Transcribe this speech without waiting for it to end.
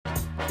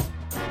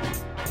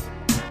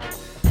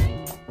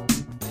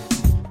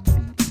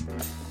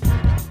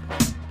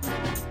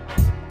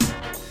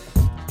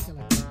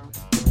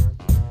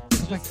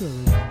feel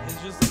really.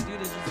 It's just like,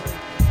 dude, it's just like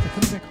They're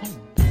coming back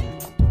home.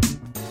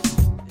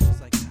 it's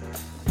just like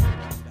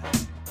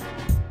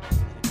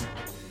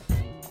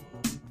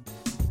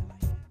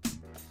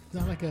It's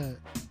not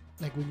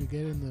like when you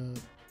get in the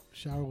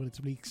shower when it's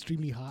really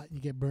extremely hot and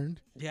you get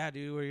burned. yeah,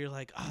 dude, where you're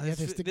like, oh, You have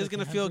to this stick is like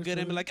gonna your feel hand good,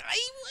 and be first like, ay,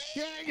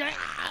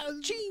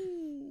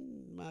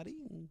 Ching!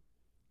 Marin.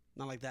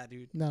 Not like that,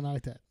 dude. No, not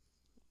like that.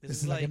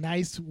 This is like a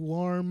nice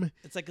warm.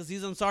 It's like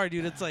Aziz Ansari,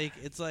 dude. It's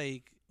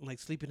like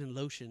sleeping in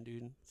lotion,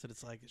 dude. So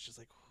it's just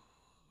like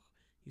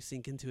you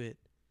sink into it.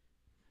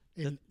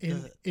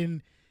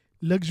 In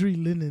luxury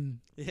linen.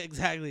 Yeah,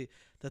 exactly.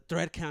 The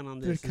thread count on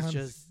this is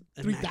just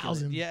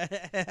 3,000. Yeah.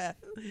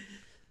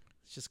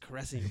 It's just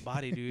caressing your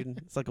body, dude.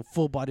 It's like a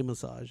full body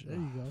massage. There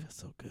you go. Feels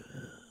so good.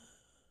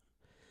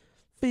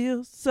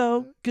 Feels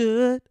so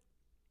good.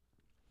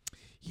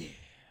 Yeah.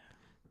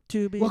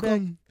 To be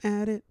Welcome, back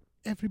at it.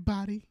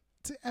 everybody,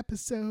 to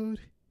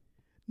episode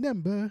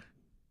number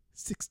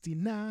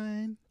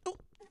 69.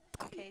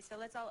 Okay, so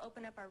let's all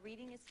open up our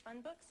Reading is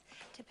Fun books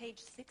to page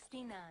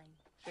 69.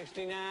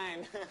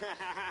 69.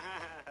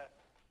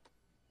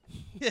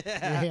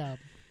 Yeah.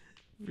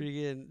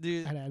 Freaking,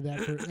 dude. I'd add that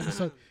for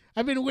episode.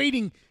 I've been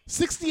waiting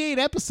 68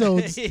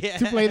 episodes Yeah.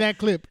 to play that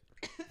clip.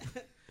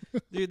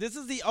 Dude, this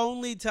is the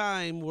only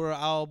time where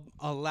I'll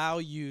allow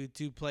you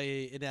to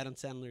play an Adam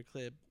Sandler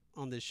clip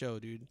on this show,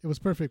 dude. It was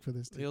perfect for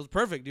this. It was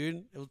perfect,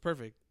 dude. It was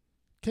perfect.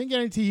 Can't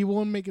guarantee he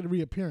won't make a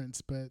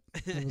reappearance, but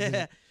that was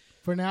it.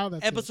 For now,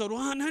 that's Episode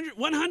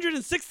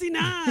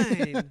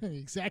 169.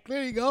 exactly.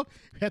 There you go.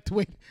 We have to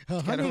wait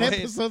 100 wait.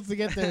 episodes to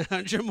get there.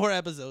 100 more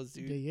episodes,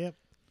 dude. Yeah, yep.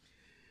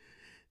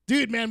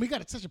 Dude, man, we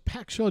got such a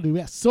packed show, dude. We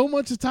have so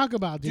much to talk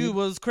about, dude. Dude,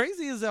 what's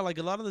crazy is that like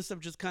a lot of this stuff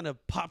just kind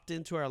of popped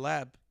into our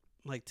lap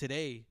like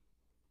today.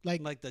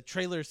 Like the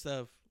trailer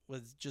stuff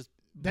was just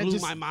blew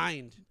my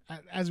mind.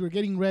 As we're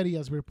getting ready,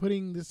 as we're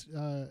putting this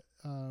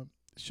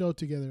show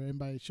together, and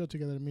by show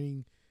together I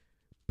mean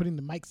putting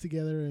the mics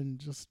together and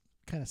just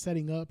kind of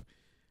setting up,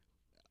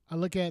 I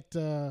look at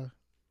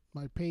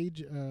my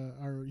page,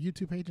 our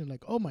YouTube page, and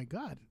like, oh my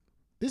god,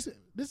 this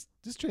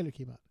trailer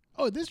came out.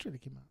 Oh, this trailer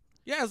came out.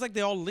 Yeah, it's like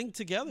they all linked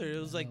together. It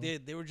was like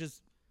they were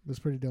just. It was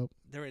pretty dope.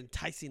 They were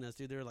enticing us,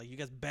 dude. They were like, you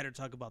guys better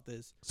talk about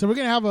this. So we're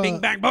gonna have a bing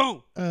bang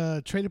boom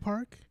trailer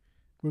park.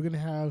 We're gonna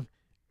have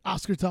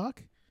Oscar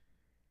talk.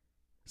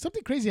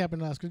 Something crazy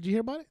happened in Oscar. Did you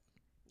hear about it?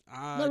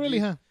 Not really,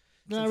 huh?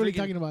 Not really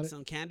talking about it.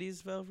 Some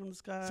candies fell from the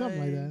sky. Something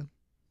like that.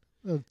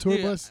 A tour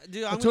bus.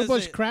 Dude, a tour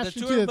bus crashed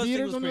into the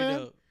theater Dude,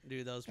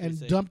 that was pretty and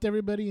sick. dumped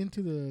everybody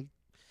into the.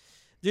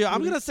 Dude,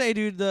 I'm gonna say,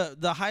 dude,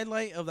 the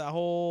highlight of that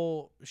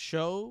whole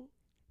show,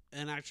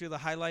 and actually the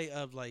highlight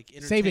of like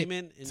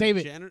entertainment in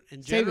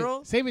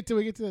general. Save it till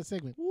we get to that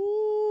segment.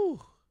 Woo!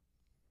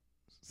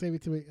 Save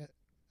it till we.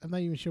 I'm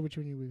not even sure which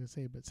one you were gonna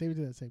say, but save it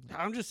to that segment.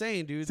 I'm just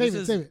saying, dude. Save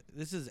this it.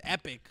 is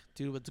epic,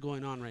 dude. What's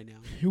going on right now?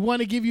 We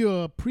want to give you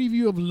a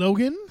preview of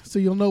Logan, so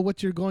you'll know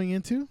what you're going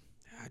into.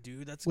 Yeah,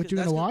 dude. That's what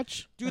you're gonna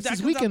watch. Dude, that's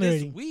this weekend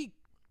already. This week.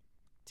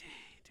 Dang,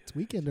 dude. It's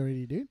weekend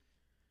already, dude.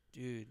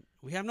 Dude,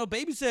 we have no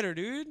babysitter,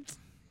 dude.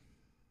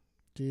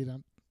 Dude,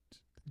 I'm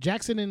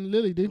Jackson and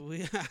Lily,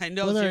 dude. I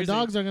know. Whether our seriously.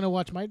 dogs are gonna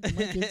watch my kids,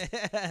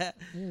 they're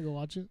gonna go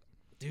watch it.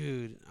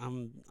 Dude,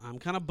 I'm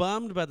kind of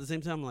bummed, but at the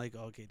same time, I'm like,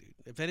 okay, dude.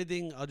 If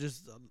anything, I'll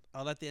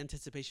let the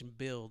anticipation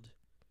build,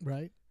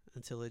 right?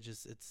 Until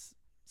it's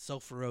so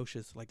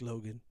ferocious, like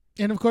Logan.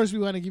 And of course, we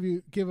want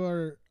to give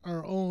our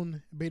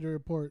own beta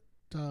report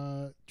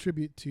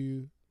tribute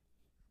to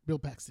Bill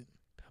Paxton.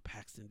 Bill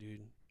Paxton,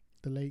 dude.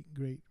 The late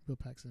great Bill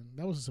Paxton.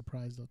 That was a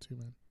surprise though, too,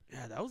 man.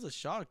 Yeah, that was a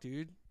shock,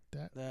 dude.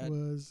 That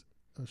was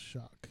a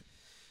shock.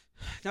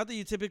 Not that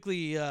you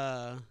typically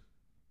are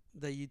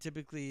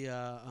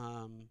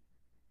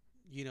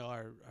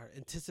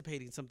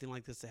anticipating something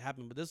like this to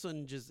happen, but this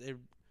one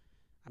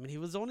he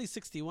was only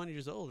 61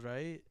 years old,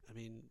 right? I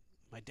mean,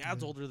 my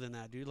dad's older than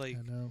that, dude. Like,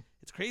 I know.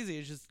 It's crazy.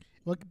 It's just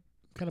what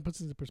kind of puts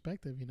into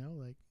perspective, you know,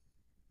 like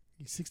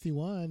he's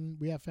 61.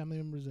 We have family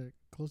members that are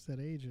close to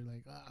that age. You're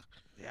like,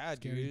 yeah,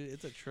 scary. Dude,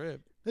 it's a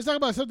trip. Let's talk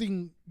about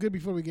something good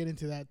before we get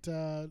into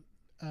that.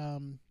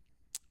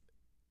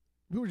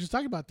 We were just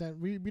talking about that.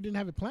 We didn't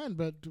have it planned,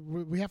 but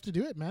we have to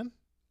do it, man.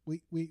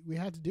 We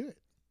had to do it.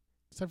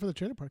 It's time for the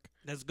trailer park.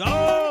 Let's go!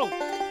 All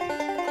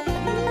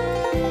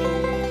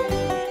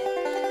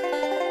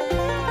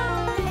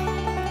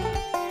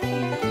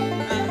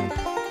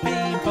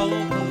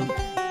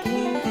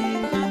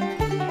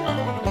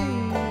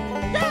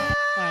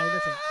right,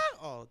 that's it.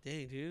 Oh,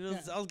 dang, dude.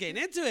 I was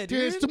getting into it,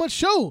 dude. It's too much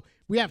show.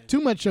 We have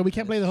too much show. We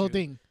can't play the whole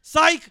thing.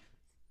 Psych!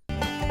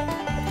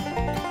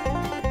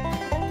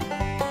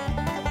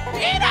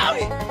 Get out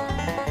here!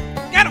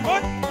 Get him,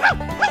 boy!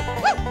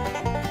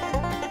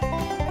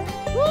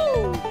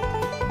 Woo!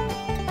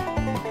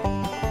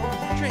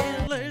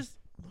 Trailers.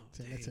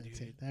 That's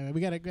it. All right, we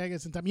gotta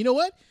get some time. You know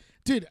what,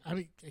 dude? I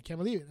mean, I can't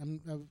believe it.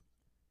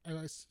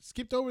 I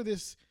skipped over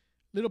this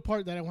little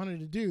part that I wanted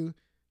to do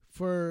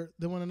for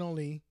the one and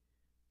only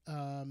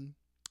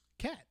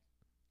Cat.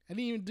 I didn't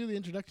even do the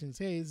introductions.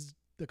 Hey, it's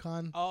the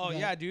con. Oh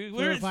yeah, dude.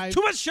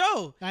 Too much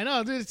show. I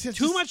know, dude. It's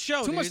too much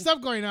show. Too much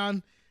stuff going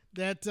on.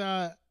 That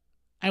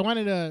I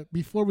wanted to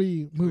before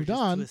we moved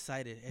on. Too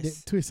excited.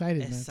 Too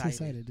excited, man. Too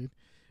excited, dude.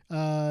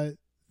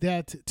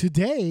 That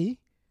today,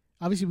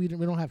 obviously we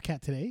don't have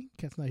Kat today.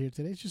 Kat's not here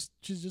today. She's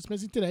just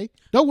missing today.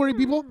 Don't worry,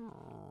 people.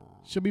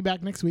 She'll be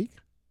back next week.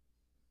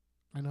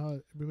 I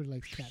know everybody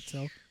likes Kat,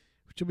 so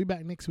she'll be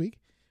back next week.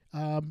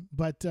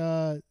 But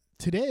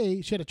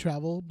today she had to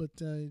travel, but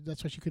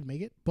that's why she couldn't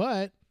make it.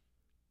 But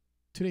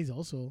today's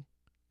also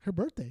her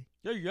birthday.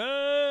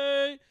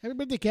 Yay! Happy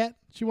birthday, Kat.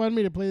 She wanted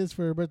me to play this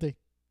for her birthday.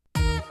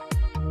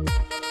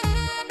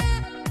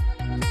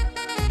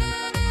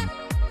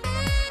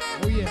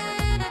 Oh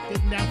yeah,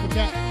 getting down for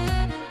Kat.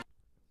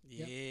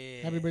 Yeah.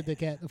 Yep. Happy birthday,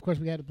 Kat. Of course,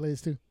 we had to play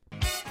this too.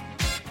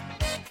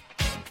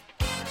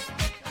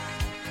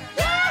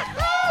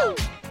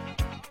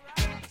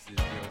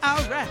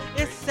 All right,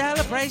 it's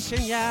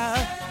celebration, y'all.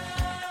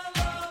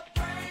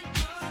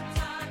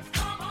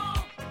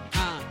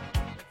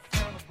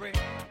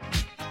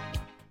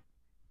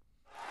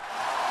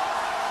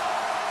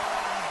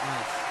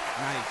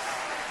 Nice.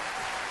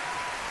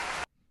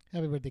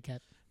 Happy birthday,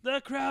 Kat.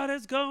 The crowd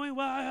is going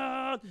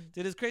wild.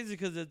 Dude, it's crazy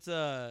because it's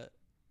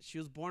she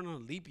was born on a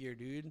leap year,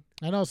 dude.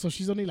 I know, so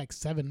she's only like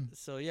 7.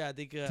 So yeah, I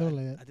think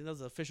Totally I think that was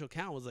the official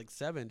count was like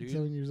 7, dude.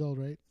 7 years old,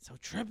 right? So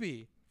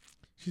trippy.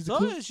 She's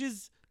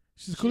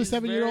She's the coolest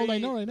 7-year-old I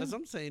know right now. That's what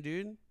I'm saying,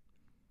 dude.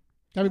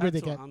 Happy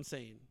birthday, Kat. I'm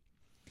saying.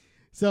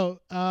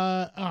 So,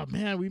 oh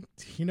man,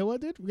 you know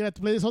what, dude? We're gonna have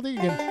to play this whole thing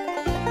again.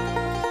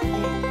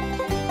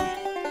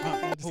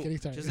 Just kidding,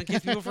 sorry. Just in case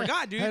people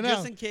forgot, dude.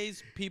 Just in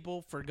case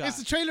people forgot. It's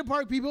the trailer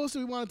park, people. So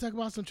we want to talk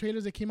about some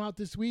trailers that came out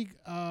this week.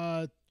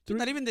 Not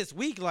even this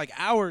week, like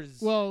hours.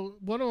 Well,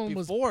 one of them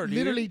before, was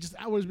literally just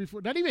hours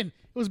before. Not even. It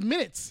was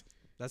minutes.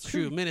 That's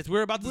true. Minutes. We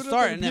were about to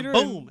start, and then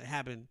boom, it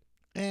happened.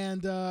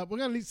 And we're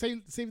gonna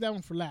save that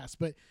one for last.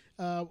 But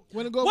we're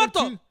gonna go. What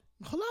over to,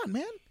 hold on,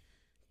 man.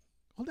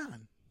 Hold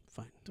on.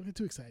 Fine. Don't get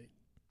too excited.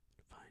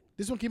 Fine.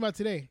 This one came out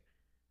today.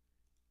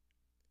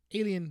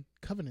 Alien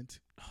Covenant.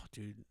 Oh,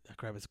 dude, that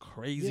crap is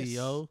crazy,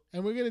 yo.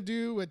 And we're gonna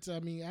do what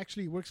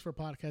actually works for a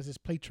podcast is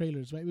play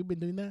trailers, right? We've been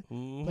doing that,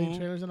 playing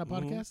trailers on our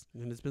podcast,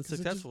 and it's been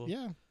successful.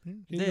 Yeah.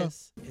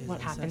 This is what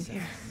happened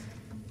here.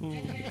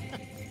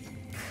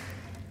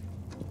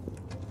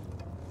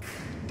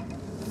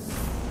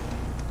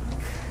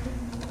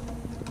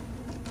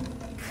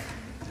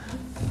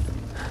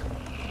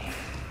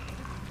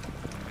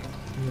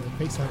 Yeah, the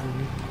face hugger,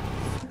 dude.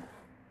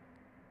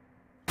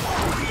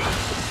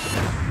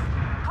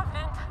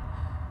 Covenant,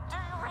 do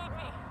you read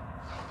me?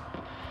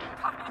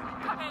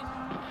 Covenant.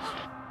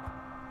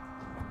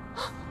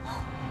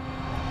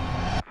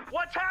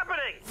 What's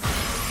happening?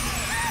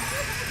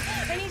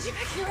 I need you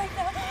back here right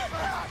now.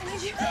 I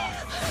need you.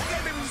 Okay,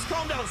 baby, just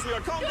calm down,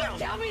 sweetheart. Calm down.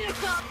 Tell me to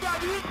calm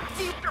down.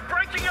 You're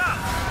breaking up.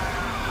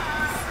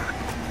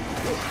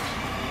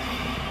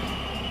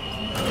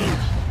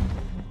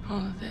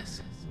 All of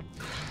this is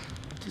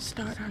to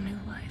start our new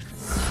life.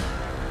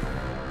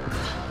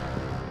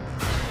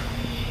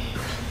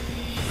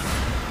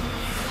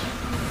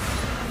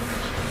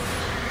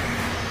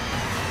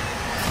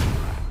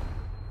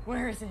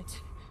 Where is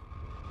it?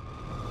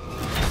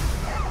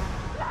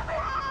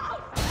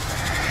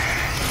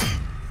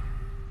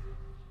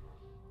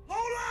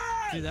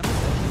 Dude, that was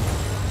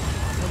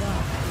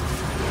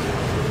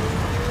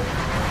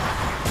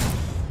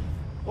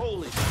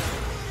Holy.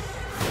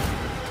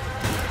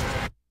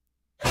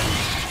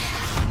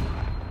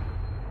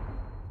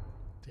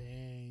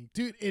 Dang,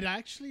 dude, it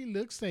actually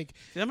looks like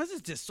that must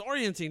is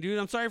disorienting, dude.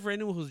 I'm sorry for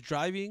anyone who's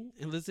driving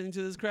and listening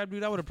to this crap,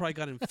 dude. I would have probably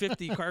gotten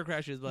 50 car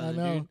crashes by then,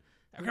 dude.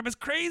 That crap is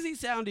crazy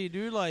sounding,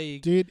 dude.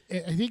 Like, dude,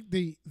 I think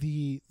the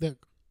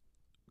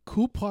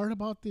cool part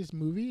about this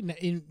movie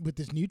with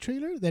this new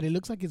trailer that it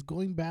looks like it's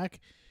going back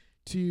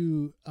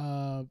to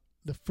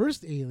the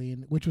first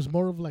Alien, which was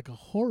more of like a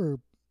horror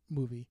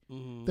movie.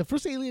 Mm-hmm. The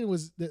first Alien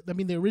was, the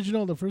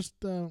original, the first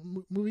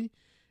movie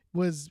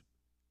was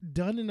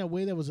done in a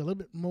way that was a little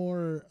bit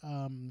more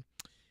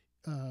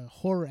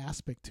horror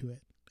aspect to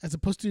it, as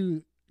opposed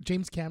to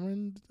James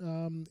Cameron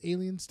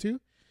Aliens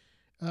 2.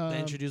 They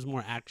introduced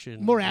more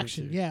action. More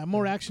action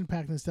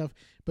packed and stuff.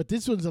 But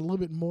this one's a little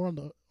bit more on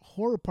the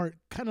horror part,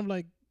 kind of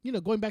like,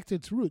 going back to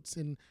its roots.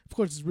 And of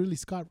course, it's Ridley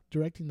Scott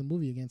directing the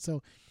movie again.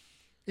 So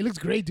it looks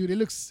great, dude. It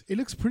looks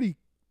pretty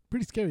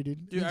scary,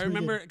 dude. Dude, I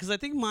remember because I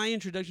think my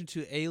introduction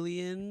to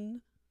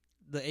Alien,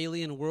 the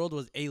Alien world,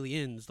 was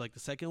Aliens, like the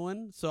second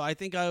one. So I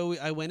think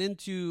I went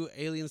into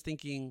Aliens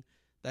thinking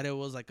that it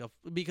was like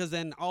because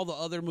then all the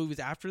other movies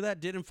after that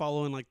didn't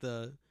follow in like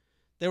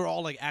they were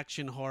all like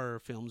action horror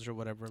films or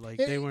whatever. Like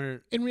they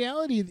were. In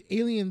reality,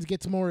 Aliens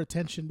gets more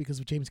attention because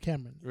of James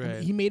Cameron. Right. I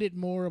mean, he made it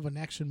more of an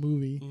action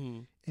movie,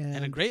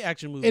 and a great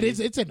action movie. It is.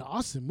 It's an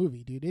awesome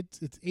movie, dude.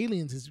 It's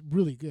Aliens is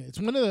really good. It's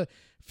one of the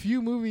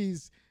few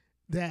movies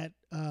that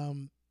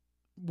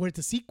where it's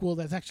a sequel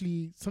that's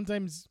actually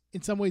sometimes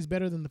in some ways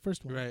better than the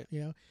first one. Right.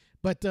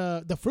 But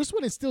the first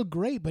one is still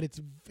great, but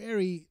it's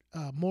very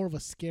more of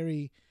a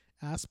scary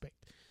aspect.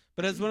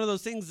 But it's one of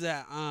those things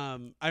that I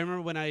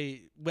remember when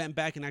I went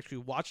back and actually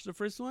watched the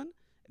first one,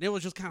 and it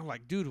was just kind of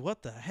like, dude,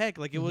 what the heck?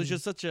 Like, it was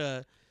just such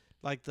a,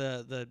 like,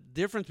 the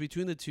difference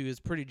between the two is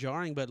pretty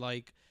jarring. But,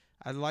 like,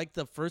 I like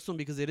the first one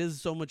because it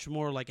is so much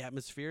more, like,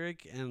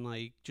 atmospheric and,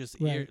 like, just,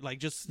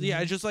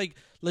 it's just, like,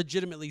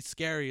 legitimately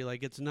scary.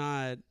 Like, it's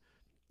not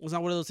one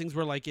of those things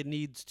where, like, it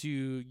needs to,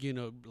 you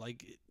know,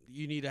 like,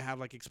 you need to have,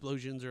 like,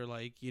 explosions or,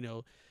 like, you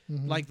know,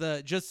 like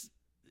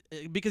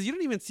because you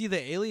don't even see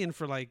the alien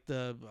for like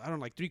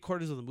like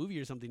 3/4 of the movie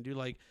or something, dude.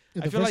 Like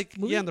I feel like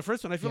in the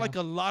first one, I feel like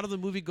a lot of the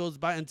movie goes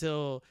by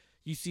until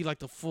you see like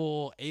the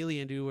full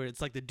alien, dude, where it's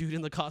like the dude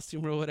in the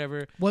costume or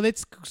whatever. Well,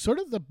 it's sort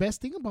of the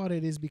best thing about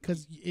it is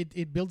because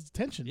it builds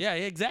tension. Yeah,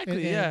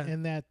 exactly.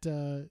 And that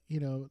you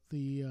know,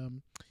 the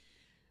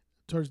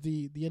towards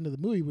the end of the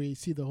movie where you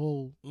see the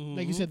whole,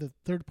 like you said, the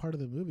third part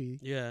of the movie.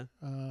 Yeah,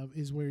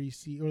 is where you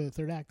see, or the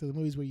third act of the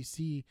movie is where you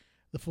see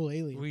the full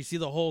alien. We see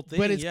the whole thing.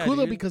 But it's cool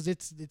though dude. because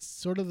it's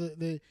sort of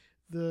the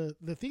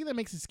thing that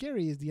makes it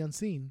scary is the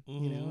unseen,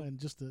 you know, and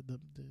just the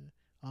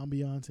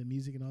ambiance and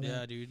music and all that.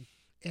 Yeah, dude.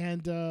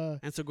 And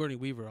Sigourney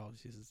Weaver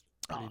obviously is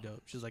pretty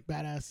dope. She's like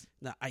badass.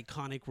 That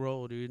iconic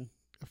role, dude.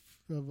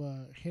 Of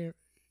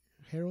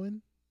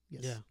heroin.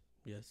 Yes. Yeah.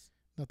 Yes.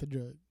 Not the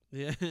drug.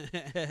 Yeah.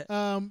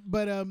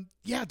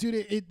 Yeah, dude.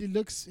 It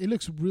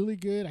looks really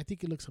good. I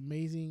think it looks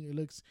amazing. It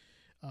looks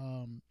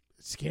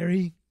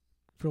scary.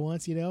 For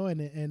once, you know,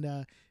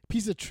 and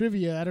piece of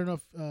trivia. I don't know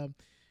if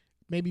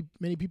maybe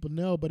many people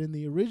know, but in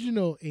the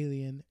original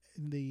Alien,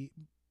 in the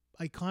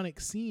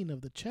iconic scene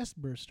of the chest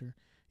burster,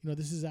 you know,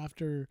 this is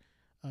after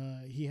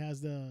he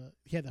had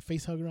the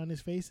face hugger on his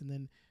face, and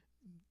then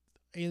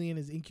Alien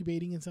is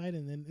incubating inside,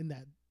 and then in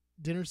that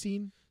dinner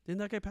scene, didn't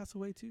that guy pass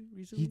away too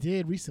recently? He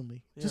did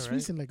recently, yeah,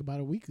 recently, like about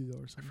a week ago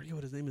or something. I forget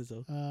what his name is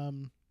though.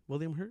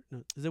 William Hurt?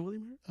 No, is it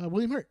William Hurt?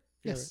 William Hurt.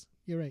 Yeah, Yes,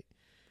 right. You're right.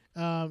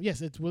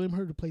 Yes, it's William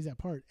Hurt who plays that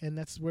part, and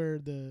that's where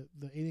the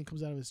alien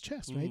comes out of his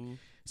chest, right?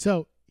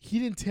 So he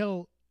didn't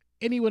tell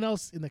anyone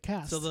else in the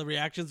cast. So the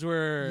reactions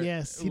were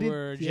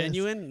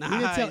genuine. Nice, he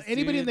didn't tell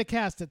anybody in dude. the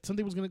cast that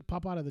something was going to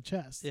pop out of the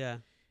chest. Yeah,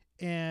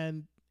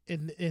 and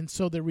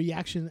so the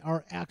reaction,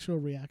 our actual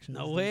reaction.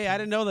 No way, I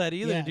didn't know that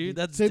either, yeah, dude.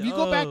 That's so if you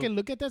go back dope. and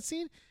look at that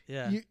scene,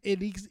 yeah, it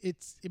makes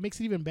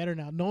it even better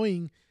now,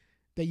 knowing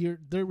that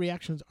their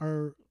reactions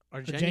are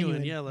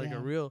genuine. Yeah, like a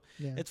real.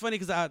 Yeah. It's funny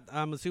because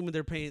I'm assuming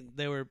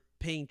they were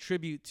paying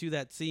tribute to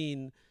that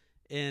scene,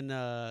 and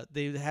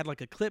they had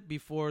like a clip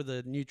before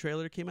the new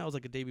trailer came out. It was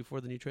like a day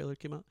before the new trailer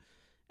came out,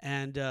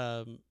 and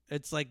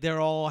it's like they're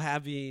all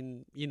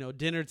having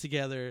dinner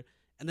together,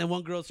 and then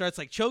one girl starts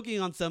like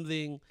choking on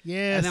something,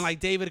 and then like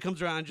David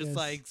comes around and just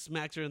like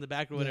smacks her in the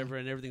back or whatever,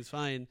 and everything's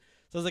fine.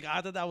 So I was like,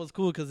 I thought that was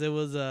cool because it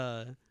was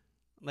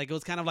like it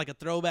was kind of like a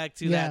throwback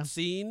to that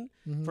scene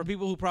for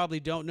people who probably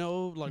don't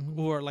know, like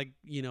who are like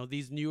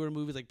these newer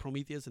movies like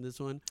Prometheus and this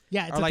one.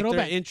 Yeah, it's are a like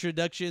throwback. their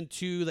introduction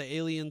to the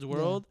aliens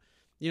world.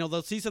 Yeah.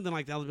 They'll see something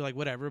like that, they'll be like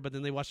whatever, but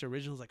then they watch the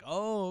original, it's like,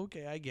 oh,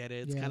 okay, I get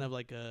it. It's kind of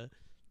like a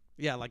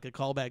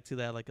callback to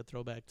that, like a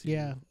throwback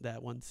to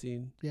that one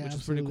scene, which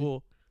is pretty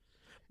cool.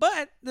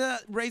 But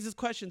that raises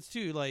questions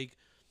too, like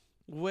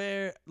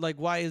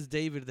why is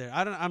David there?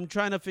 I'm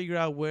trying to figure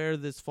out where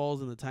this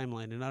falls in the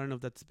timeline, and I don't know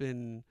if that's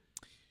been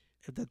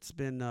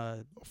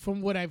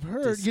from what I've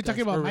heard, you're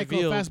talking about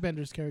Michael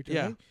Fassbender's character,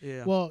 right?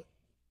 Yeah. Well,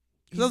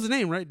 that's his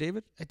name, right,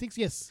 David? I think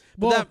yes.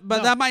 But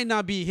that might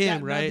not be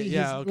him, right?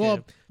 Yeah. Okay. Well,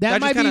 that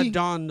might just kind be of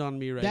dawned on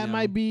me right now. That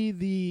might be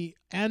the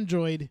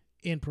android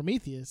in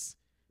Prometheus,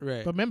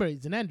 right? But remember,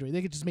 it's an android.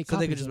 They could just make so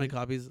copies. They could just make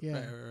copies.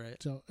 Yeah.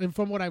 Right. So, and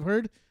from what I've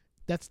heard,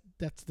 that's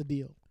the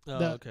deal.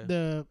 Okay.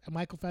 The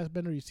Michael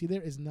Fassbender you see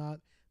there is not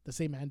the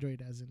same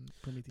android as in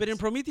Prometheus. But in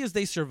Prometheus,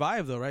 they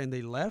survived though, right? And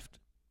they left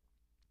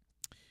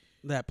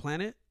that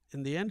planet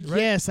in the end,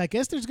 right? Yes, I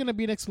guess there's gonna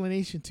be an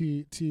explanation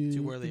to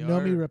where they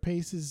Noomi are.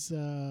 Rapace's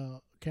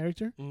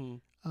character,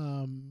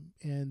 Mm-hmm.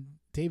 and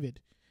David,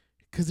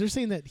 because they're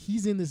saying that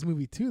he's in this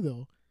movie too,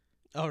 though.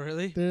 Oh,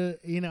 really?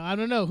 I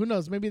don't know. Who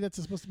knows? Maybe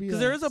that's supposed to be. Because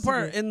there is a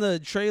part in the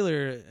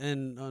trailer,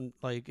 and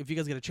like if you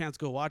guys get a chance,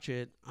 go watch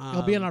it.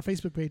 It'll be on our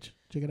Facebook page.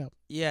 Check it out.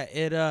 Yeah,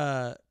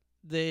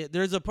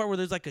 there's a part where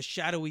there's like a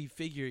shadowy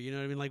figure. You know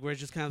what I mean? Like where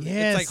it's just kind of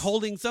Yes. it's like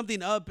holding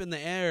something up in the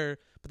air,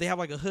 but they have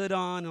like a hood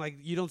on, and like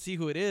you don't see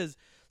who it is.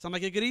 So I'm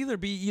like, it could either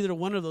be either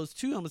one of those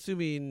two. I'm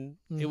assuming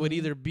it would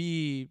either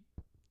be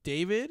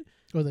David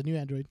or the new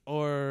android,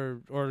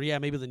 or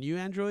maybe the new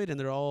android, and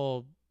they're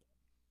all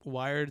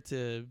wired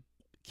to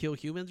kill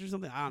humans or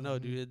something. I don't know,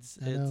 dude. It's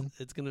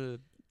gonna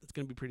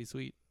be pretty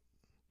sweet.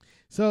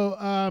 So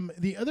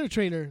the other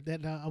trailer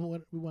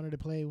that we wanted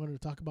to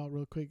talk about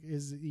real quick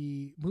is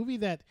the movie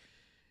that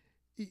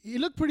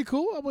it looked pretty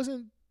cool. I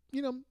wasn't,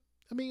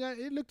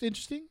 it looked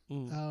interesting.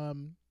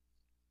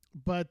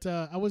 But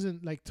I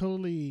wasn't like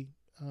totally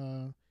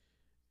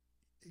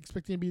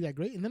expecting it to be that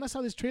great. And then I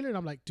saw this trailer and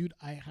I'm like, dude,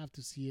 I have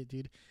to see it,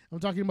 dude. I'm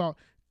talking about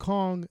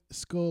Kong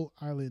Skull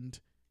Island.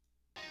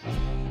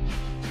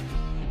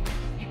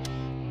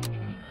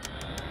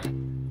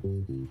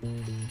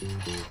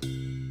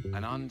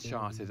 An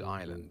uncharted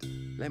island.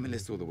 Let me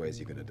list all the ways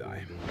you're gonna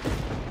die.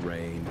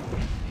 Rain,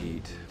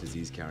 heat,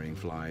 disease-carrying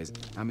flies,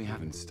 and we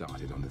haven't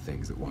started on the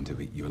things that want to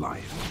eat you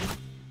alive.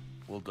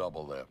 We'll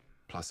double that.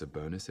 Plus a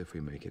bonus if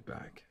we make it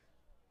back.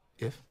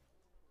 If?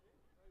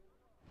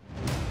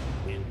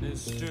 In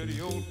this dirty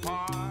old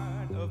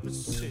part of the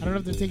city. I don't know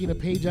if they're taking a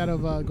page out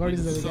of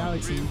Guardians of the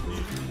Galaxy,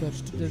 but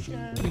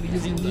they're maybe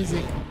using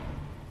music.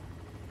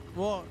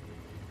 Well,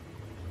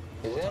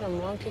 Is that a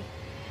monkey?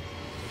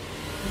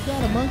 Is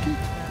that a monkey?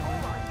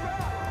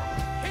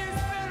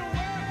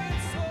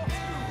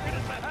 Get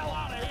the hell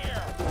out of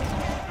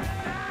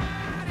here!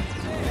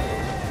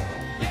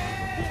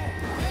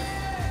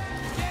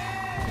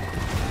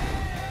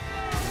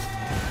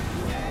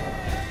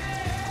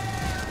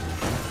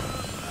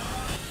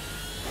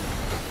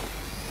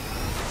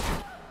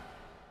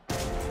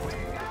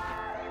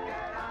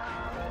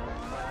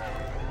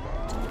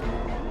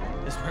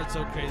 this part's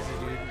so crazy,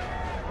 dude.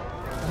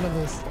 I love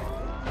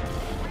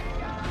this.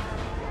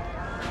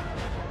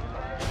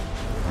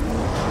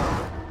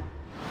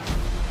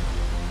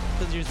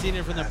 Because you're seeing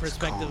it from the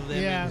perspective of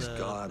them. Yeah. in the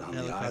God on the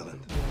helicopter. island,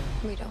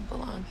 We don't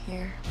belong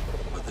here.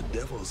 but the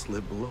devils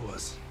live below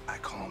us. I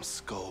call them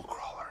skull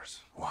crawlers.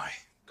 Why?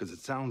 Because it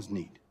sounds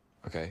neat.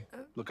 Okay.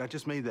 Look, I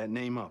just made that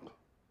name up.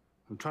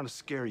 I'm trying to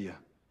scare you.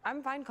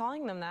 I'm fine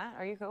calling them that.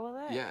 Are you cool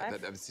with it? Yeah,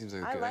 that seems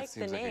like I that like the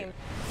seems like name.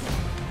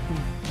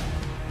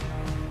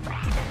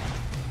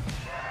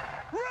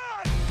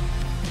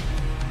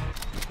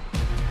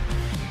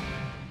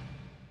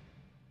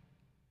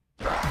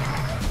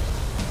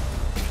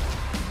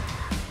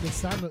 The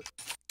sound of,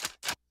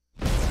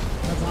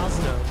 that's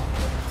awesome.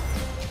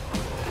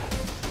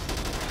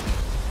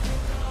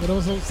 It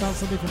also sounds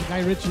something from Guy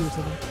Ritchie or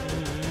something.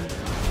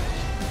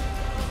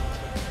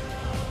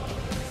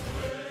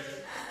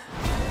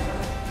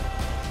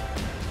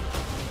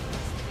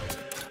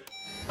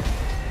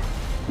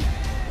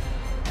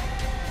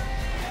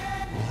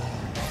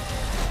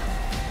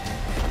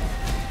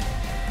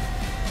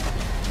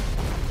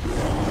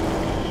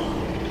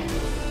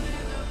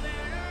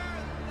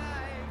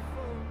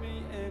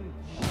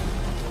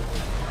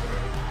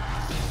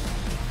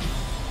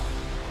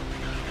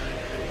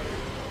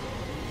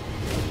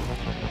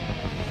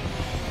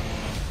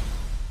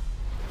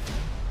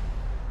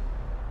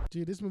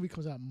 Dude, this movie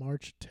comes out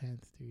March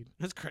 10th, dude.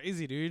 That's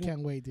crazy, dude.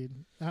 Can't wait, dude.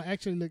 I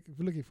actually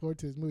looking forward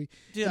to this movie.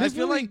 Dude, And I this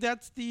feel movie- like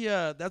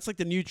that's like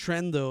the new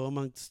trend though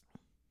amongst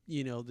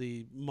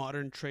the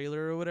modern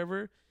trailer or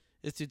whatever,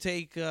 is to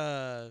take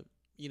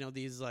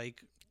these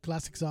like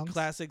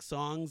classic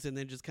songs and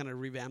then just kind of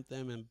revamp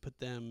them and put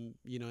them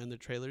in the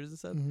trailers and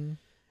stuff. Mhm.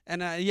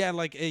 And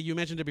like you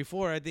mentioned it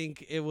before, I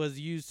think it was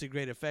used to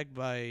great effect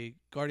by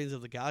Guardians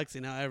of the Galaxy.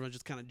 Now everyone's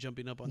just kind of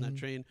jumping up on that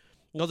train.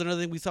 And that was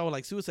another thing we saw with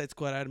like Suicide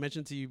Squad. I had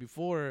mentioned to you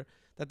before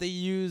that they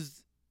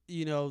used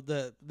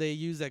they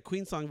used that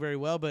Queen song very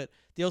well, but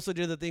they also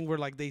did the thing where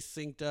like they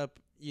synced up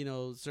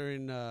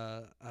certain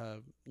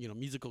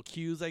musical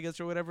cues, I guess,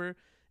 or whatever,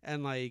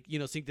 and like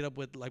synced it up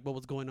with like what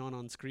was going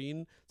on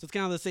screen. So it's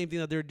kind of the same thing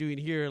that they're doing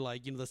here,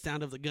 like the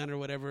sound of the gun or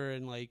whatever,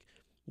 and like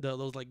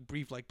those like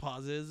brief like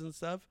pauses and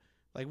stuff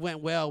like went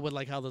well with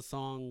like how the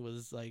song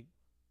was like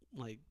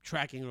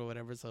tracking or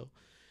whatever. So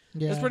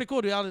Yeah. it's pretty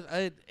cool, dude.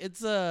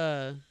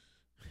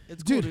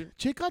 It's cool, dude.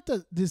 Check out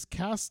this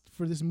cast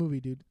for this movie,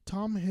 dude.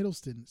 Tom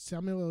Hiddleston,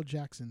 Samuel L.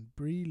 Jackson,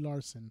 Brie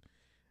Larson.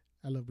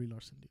 I love Brie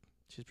Larson, dude.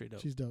 She's pretty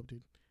dope. She's dope,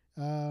 dude.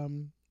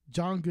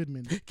 John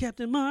Goodman.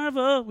 Captain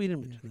Marvel. We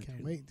didn't mention I that, can't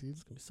dude. wait, dude.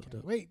 It's gonna be so Can't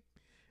dope. wait.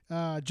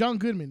 John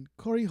Goodman,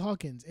 Corey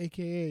Hawkins,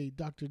 a.k.a.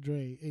 Dr.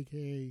 Dre,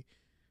 a.k.a.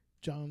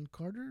 John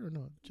Carter, or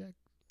no, Jack?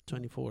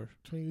 24.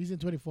 He's in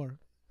 24.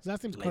 His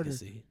last name's Carter.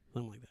 Legacy.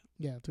 Something like that.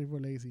 Yeah, 24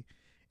 Legacy.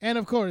 And,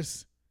 of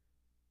course,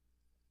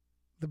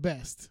 the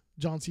best,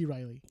 John C.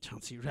 Reilly.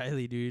 John C.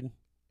 Reilly, dude.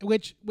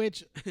 Which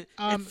it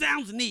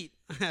sounds neat.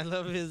 I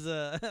love his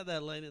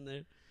that line in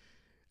there.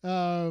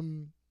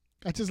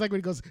 I just like when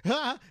he goes, you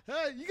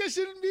guys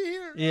shouldn't be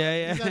here.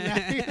 Yeah, He's not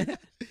laughing.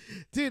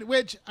 Dude,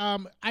 which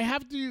I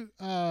have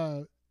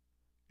to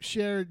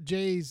share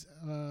Jay's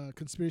not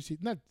conspiracy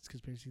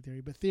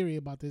theory, but theory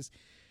about this.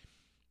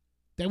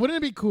 That wouldn't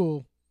it be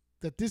cool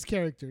that this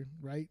character,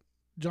 right,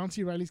 John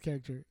C. Reilly's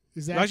character,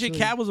 is Actually,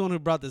 Kat was the one who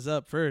brought this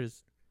up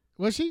first.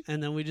 Was she?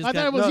 And then we just I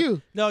thought it was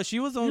you. No, she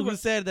was the one You who were-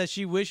 said that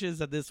she wishes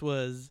that this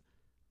was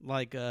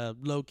like a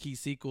low-key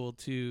sequel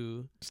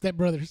to Step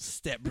Brothers.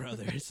 Step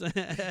Brothers.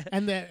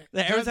 And that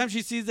every time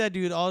she sees that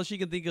dude, all she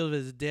can think of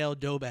is Dale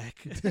Doback.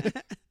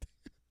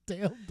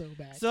 Dale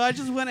Doback. So I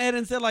just went ahead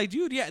and said, like,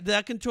 dude, yeah,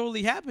 that can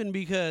totally happen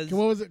because Okay,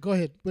 what was it? Go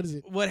ahead. What is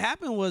it? what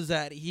happened was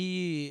that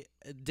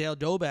Dale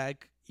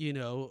Doback,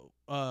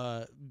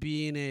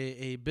 being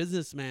a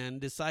businessman,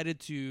 decided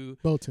to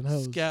Boats and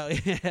hoes.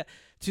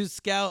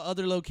 scout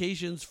other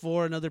locations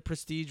for another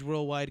prestige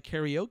worldwide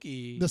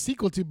karaoke. The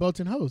sequel to Boats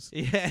and Hoes.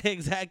 Yeah,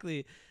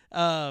 exactly.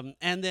 And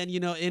then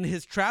in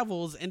his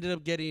travels ended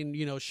up getting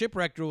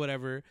shipwrecked or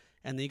whatever,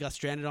 and then he got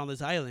stranded on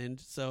this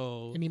island.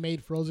 So And he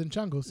made Frozen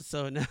Chungos.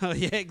 so now,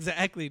 yeah,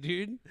 exactly,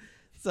 dude.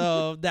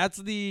 So this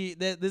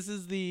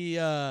is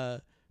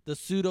the the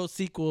pseudo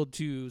sequel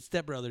to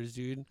Step Brothers,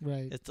 dude.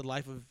 Right. It's the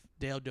life of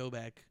Dale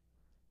Doback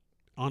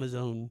on his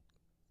own.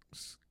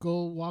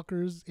 Skull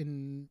Walkers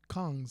and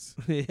Kongs.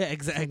 Yeah,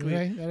 exactly.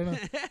 Right? I don't know.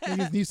 Like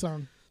his new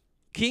song.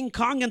 King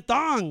Kong and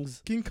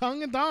Thongs. King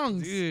Kong and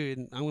Thongs.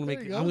 Dude, I'm gonna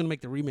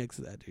make the remix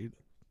of that, dude.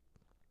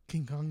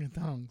 King Kong and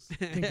Thongs.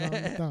 King Kong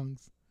and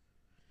Thongs.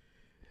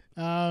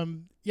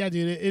 Yeah,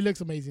 dude, it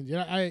looks amazing, dude.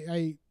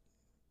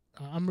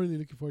 I'm really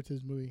looking forward to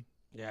this movie.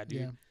 Yeah, dude.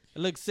 Yeah. It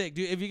looks sick,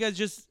 dude. If you guys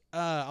just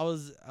I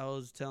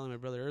was telling my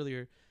brother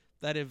earlier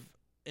that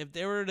if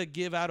they were to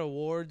give out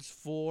awards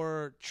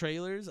for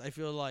trailers, I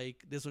feel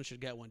like this one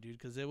should get one, dude,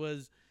 because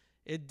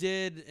it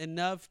did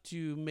enough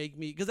to make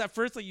me. Because at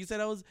first, like you said,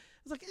 I was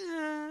like,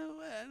 I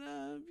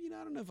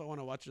don't know if I want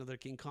to watch another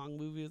King Kong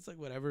movie. It's like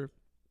whatever.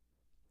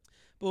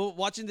 But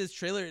watching this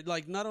trailer,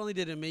 like, not only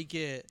did it make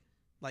it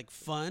like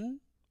fun,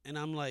 and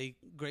I'm like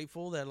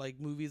grateful that like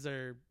movies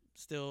are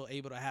still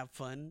able to have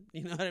fun.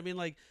 You know what I mean?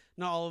 Like,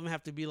 not all of them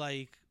have to be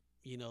like,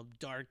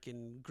 dark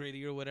and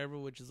gritty or whatever,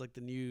 which is like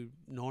the new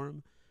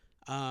norm.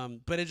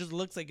 But it just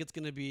looks like it's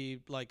gonna be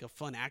like a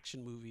fun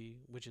action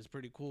movie, which is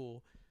pretty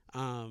cool.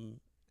 And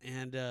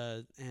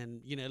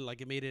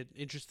like it made it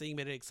interesting,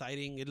 made it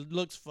exciting. It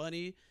looks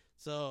funny.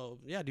 So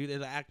yeah, dude,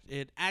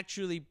 it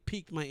actually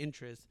piqued my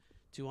interest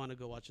to want to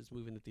go watch this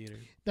movie in the theater.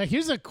 Now,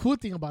 here's a cool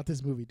thing about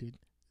this movie, dude.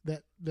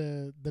 That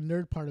the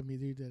nerd part of me,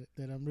 dude,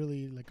 that I'm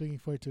really like looking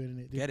forward to it in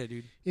it. Dude, Get it,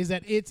 dude. Is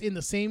that it's in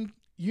the same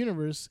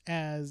universe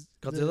as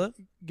Godzilla?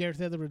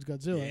 Gareth Edwards'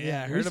 Godzilla.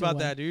 Yeah, I heard about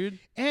that, dude.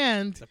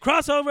 And the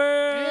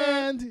crossover.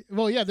 And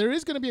well, yeah, there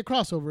is going to be a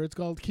crossover. It's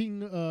called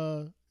King.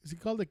 Is it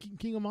called the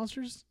King of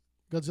Monsters?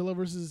 Godzilla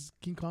versus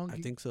King Kong.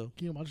 I think so.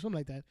 King of Monsters, something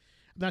like that.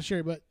 I'm not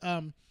sure, but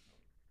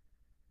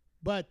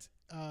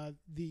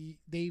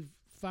they've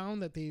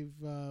found that they've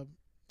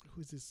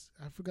who's this?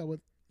 I forgot what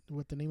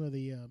the name of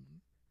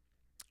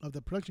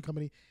the production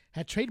company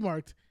had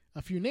trademarked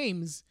a few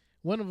names.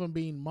 One of them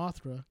being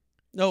Mothra.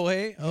 No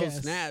way! Oh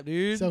Yes. snap,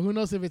 dude! So who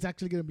knows if it's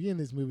actually going to be in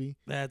this movie?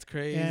 That's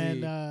crazy.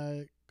 And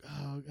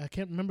I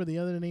can't remember the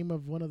other name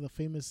of one of the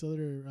famous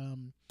other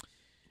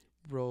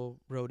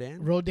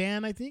Rodan.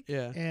 Rodan, I think.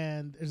 Yeah.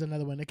 And there's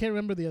another one. I can't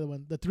remember the other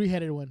one. The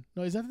 3-headed one.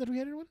 No, is that the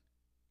 3-headed one?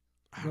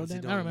 I honestly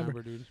Rodan? don't I don't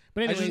remember, dude.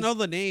 But anyways, I just know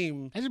the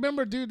name. I just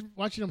remember, dude,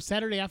 watching them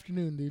Saturday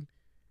afternoon, dude.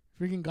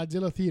 Freaking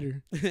Godzilla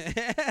Theater.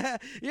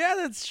 Yeah,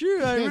 that's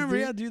true. I Yes, remember.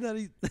 dude. Yeah,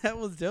 dude, that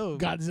was dope.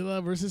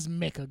 Godzilla versus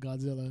Mecha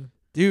Godzilla.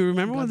 Dude,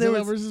 remember when they Godzilla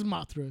were versus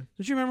Mothra.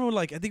 Don't you remember when,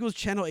 like, I think it was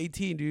Channel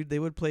 18, dude? They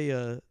would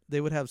play they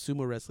would have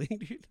sumo wrestling,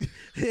 dude.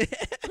 Where'd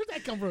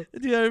that come from?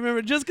 Dude, I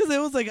remember just because it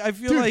was like, I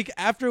feel like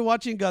after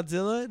watching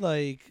Godzilla,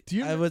 like,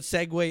 I would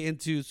segue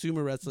into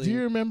sumo wrestling. Do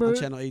you remember on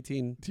Channel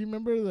 18? Do you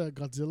remember the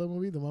Godzilla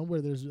movie, the one where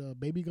there's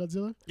baby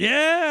Godzilla?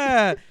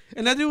 Yeah,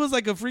 and that dude was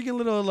like a freaking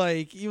little,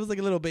 like, he was like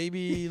a little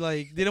baby,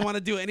 like didn't want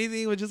to do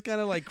anything, was just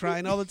kind of like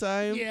crying all the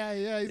time.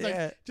 Yeah, he's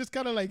like just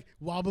kind of like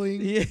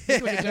wobbling, Yeah.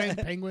 like a giant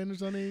penguin or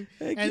something.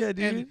 Heck and, yeah, dude.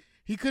 and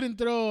he couldn't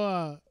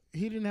throw.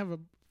 He didn't have a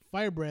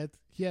fire breath.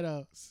 He had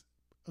a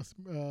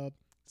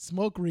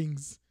smoke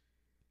rings.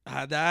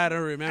 That I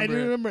don't remember. I do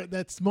remember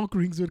that smoke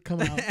rings would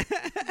come out.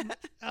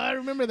 I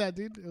remember that,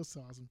 dude. It was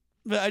so awesome.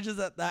 But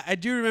I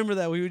do remember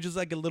that we were just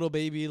like a little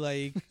baby,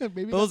 like,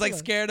 Baby but was like Godzilla.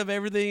 scared of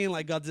everything, and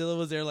like Godzilla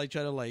was there, like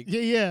trying to like,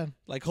 Yeah.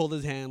 like hold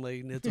his hand,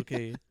 like it's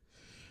okay.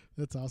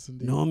 That's awesome,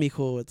 dude. No,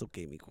 mijo, it's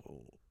okay,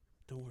 mijo.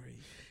 Don't worry.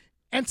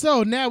 And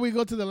so now we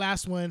go to the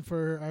last one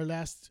for our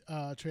last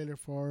trailer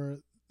for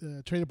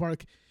the Trailer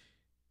Park,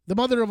 the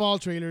mother of all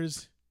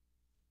trailers.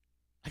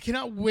 I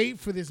cannot wait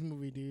for this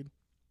movie, dude.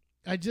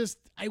 I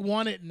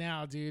want it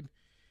now, dude.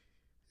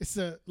 It's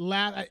the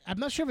last. I'm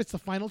not sure if it's the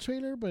final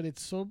trailer, but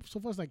it's so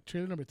far it's like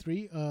trailer number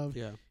 3 of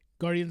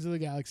Guardians of the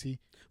Galaxy.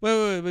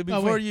 Wait,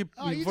 before you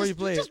play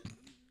you it.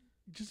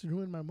 just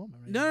ruined my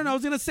moment. Right No, I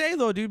was gonna say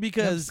though, dude,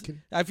 because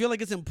kidding. I feel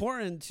like it's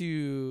important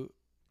to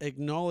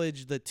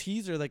acknowledge the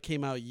teaser that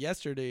came out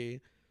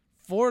yesterday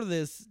for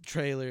this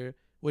trailer,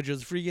 which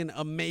was freaking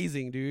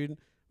amazing, dude.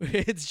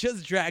 It's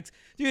just Drax,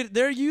 dude.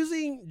 They're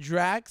using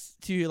Drax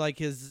to like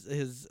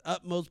his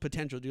utmost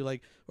potential, dude.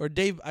 Like, or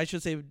Dave, I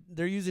should say,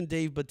 they're using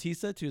Dave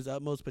Bautista to his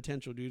utmost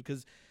potential, dude,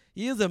 because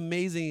he is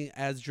amazing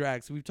as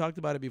Drax. We've talked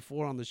about it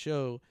before on the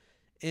show,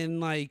 and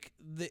like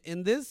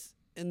in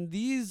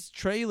these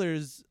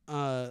trailers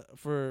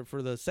for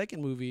the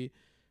second movie,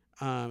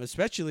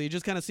 especially, it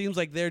just kind of seems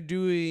like they're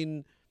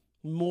doing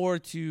more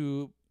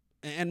to,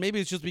 and maybe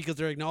it's just because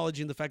they're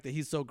acknowledging the fact that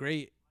he's so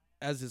great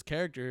as his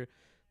character.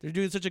 They're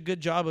doing such a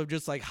good job of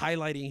just like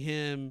highlighting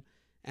him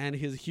and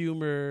his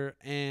humor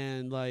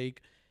and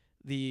like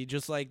the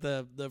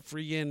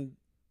freaking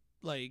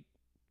like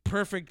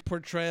perfect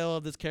portrayal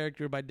of this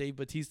character by Dave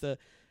Bautista.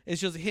 It's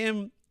just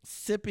him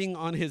sipping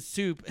on his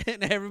soup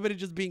and everybody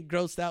just being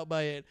grossed out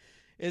by it.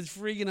 It's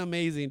freaking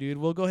amazing, dude.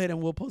 We'll go ahead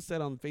and we'll post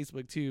that on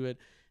Facebook too.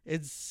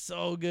 It's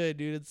so good,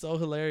 dude. It's so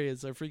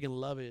hilarious. I freaking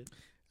love it.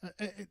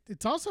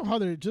 It's also how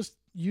they're just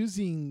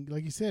using,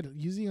 like you said,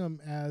 using him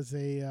as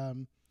a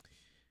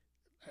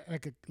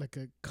like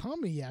a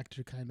comedy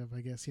actor, kind of,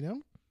 I guess, you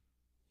know?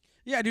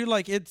 Yeah, dude.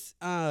 Like it's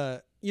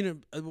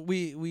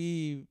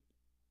we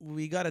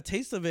got a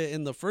taste of it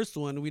in the first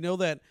one. We know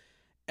that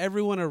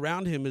everyone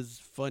around him is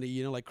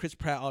funny. Like Chris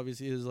Pratt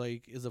obviously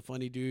is a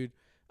funny dude.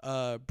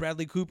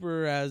 Bradley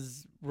Cooper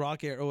as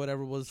Rocket or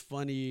whatever was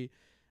funny.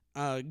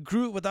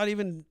 Groot, without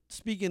even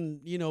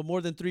speaking,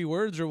 more than 3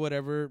 words or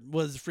whatever,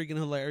 was freaking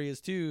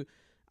hilarious too.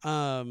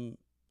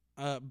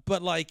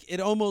 But like it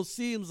almost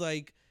seems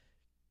like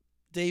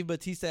Dave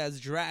Bautista as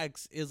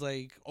Drax is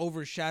like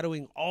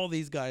overshadowing all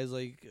these guys,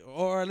 like,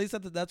 or at least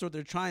that's what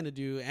they're trying to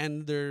do,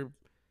 and they're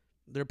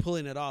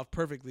pulling it off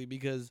perfectly,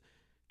 because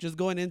just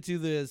going into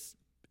this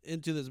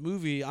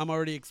movie, I'm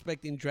already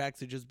expecting Drax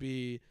to just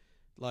be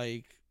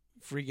like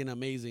freaking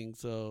amazing,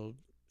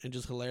 and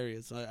just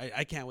hilarious.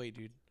 I can't wait,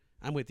 dude.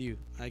 I'm with you.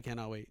 I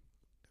cannot wait.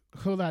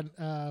 Hold on.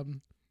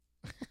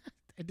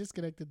 I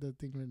disconnected the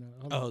thing right now.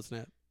 Hold on.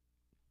 Snap.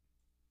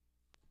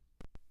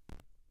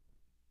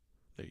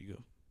 There you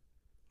go.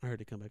 I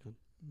heard it come back on.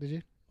 Did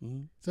you?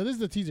 Mm-hmm. So this is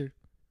the teaser.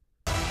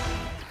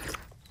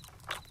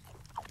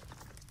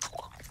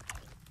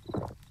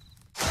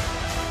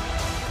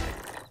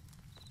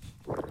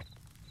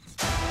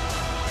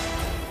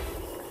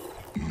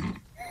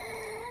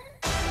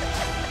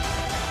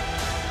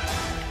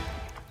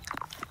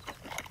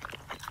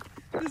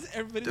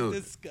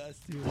 Everybody's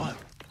disgusted. What?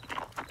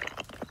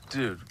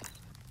 Dude,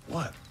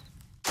 what?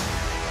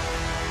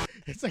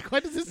 It's like, why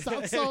does this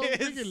sound so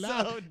freaking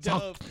loud? So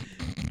dope.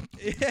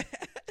 Yeah.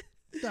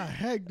 The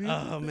heck, dude?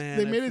 Oh man,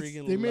 they made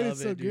it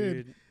so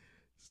good. Dude.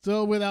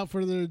 So without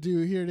further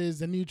ado, here it is,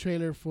 the new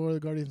trailer for the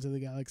Guardians of the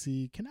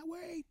Galaxy. Cannot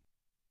wait.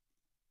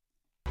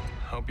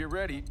 Hope you're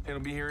ready.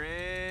 It'll be here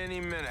any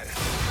minute.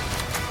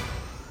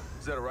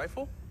 Is that a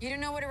rifle? You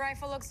don't know what a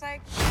rifle looks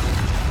like?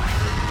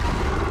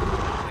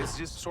 It's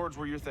just swords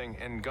were your thing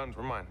and guns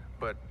were mine.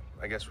 But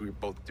I guess we're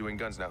both doing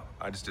guns now.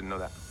 I just didn't know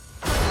that.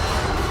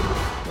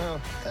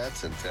 Well,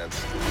 that's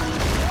intense.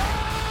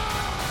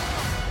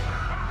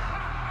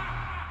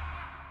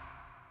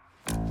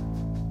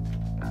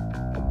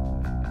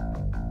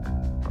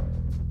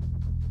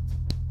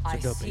 I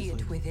see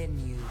it within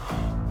you.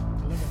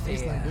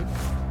 Fear,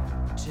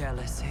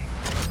 jealousy,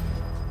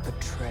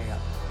 betrayal.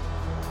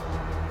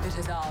 It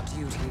is our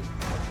duty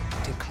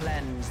to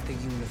cleanse the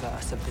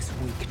universe of this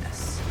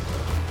weakness.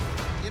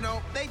 You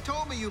know, they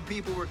told me you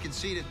people were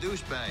conceited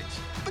douchebags,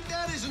 but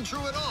that isn't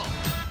true at all.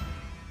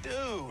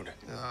 Dude!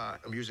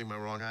 I'm using my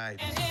wrong eye.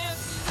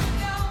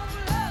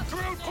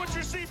 Groot, put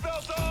your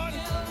seatbelt on!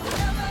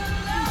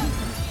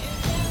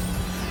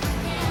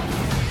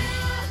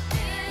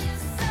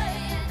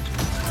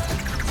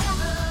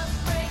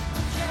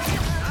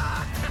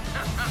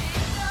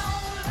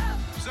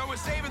 So we're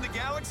saving the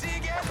galaxy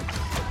again?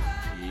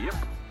 Yep.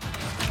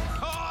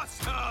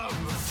 Awesome!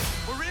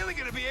 We're really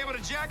gonna be able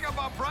to jack up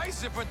our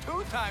prices for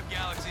 2-time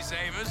galaxy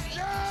savers.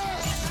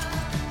 Yes!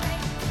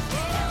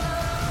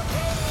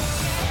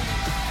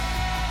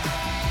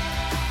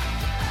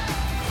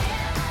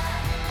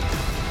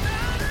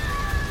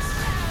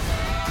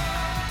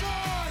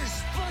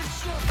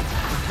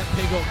 That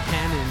big old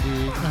cannon,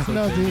 dude. I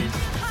know, dude.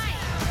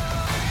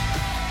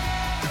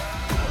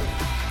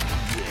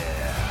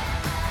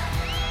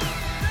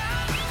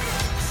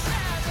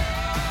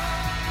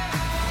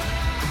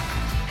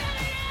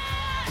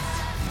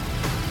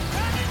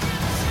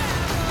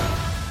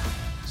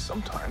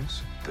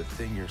 Sometimes the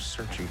thing you're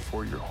searching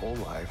for your whole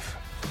life,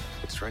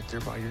 it's right there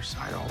by your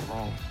side all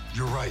along.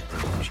 You're right.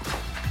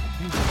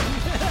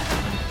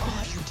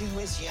 All you do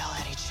is yell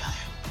at each other.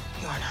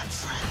 You're not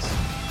friends.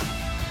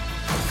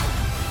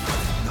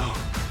 No,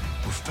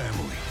 we're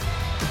family.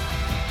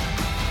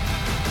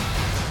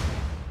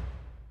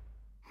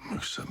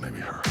 Except maybe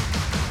her.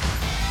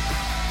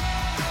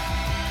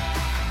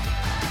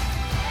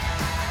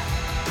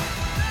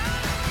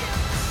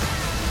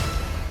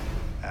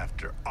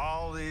 After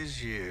all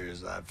these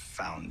years, I've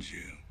found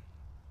you.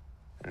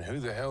 And who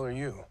the hell are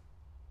you?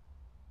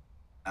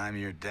 I'm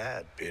your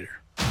dad,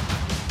 Peter.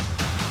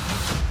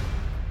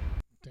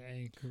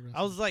 Dang,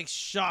 I was like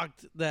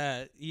shocked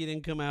that he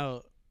didn't come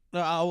out. No,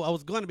 I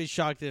was going to be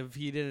shocked if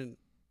he didn't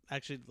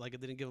actually, like,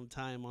 it didn't give him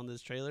time on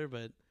this trailer,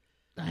 but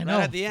I know.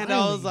 At the end,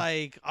 I was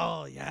like,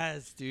 oh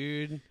yes,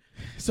 dude.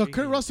 So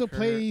Kurt Russell Kurt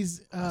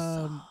plays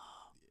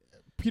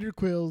Peter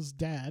Quill's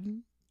dad.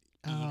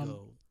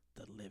 Ego,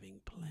 the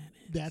living planet.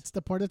 That's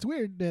the part that's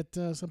weird, that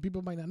some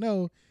people might not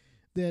know,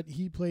 that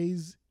he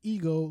plays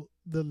Ego,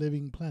 the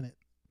living planet.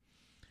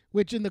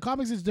 Which in the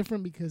comics is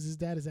different because his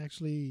dad is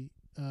actually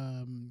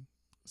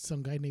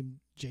some guy named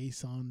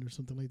Jason or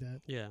something like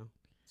that. Yeah.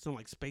 Some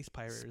like space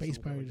pirate. Space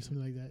pirate or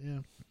something like that,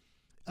 yeah.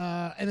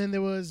 And then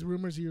there was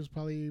rumors he was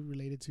probably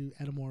related to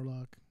Adam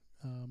Warlock.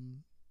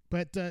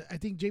 But I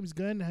think James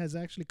Gunn has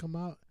actually come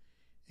out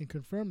and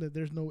confirmed that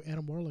there's no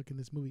Adam Warlock in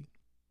this movie.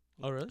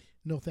 Oh, really?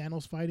 No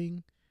Thanos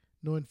fighting,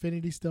 no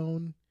Infinity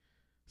Stone.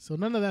 So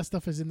none of that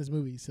stuff is in this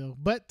movie. So,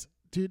 but,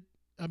 dude,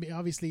 I mean,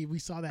 obviously we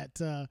saw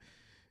that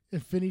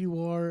Infinity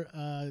War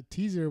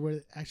teaser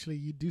where actually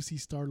you do see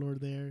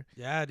Star-Lord there.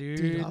 Yeah, dude.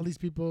 Dude, all these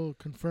people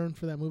confirmed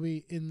for that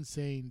movie.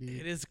 Insane, dude.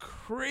 It is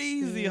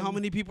crazy how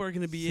many people are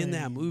going to be in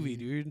that movie,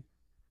 dude.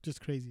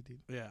 just crazy, dude.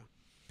 Yeah.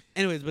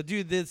 Anyways, but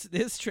dude,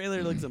 this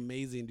trailer looks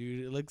amazing,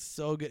 dude. It looks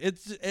so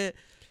good.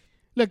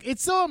 Look,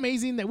 it's so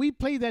amazing that we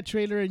played that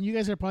trailer, and you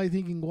guys are probably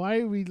thinking, why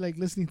are we like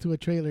listening to a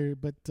trailer?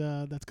 But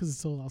that's because it's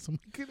so awesome.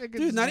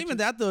 Dude, not even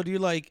that though,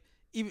 dude. Like,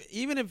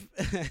 even if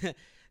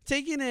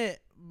taking it,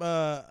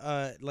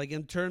 like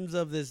in terms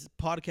of this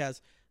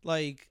podcast,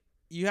 like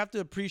you have to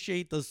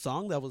appreciate the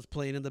song that was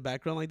playing in the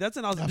background. Like that's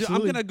an awesome. Dude,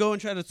 I'm gonna go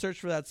and try to search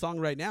for that song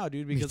right now,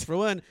 dude. Because for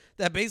one,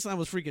 that bass line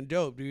was freaking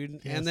dope,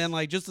 dude. Yes. And then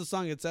like just the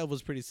song itself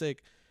was pretty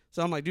sick.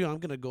 So I'm like, dude, I'm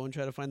gonna go and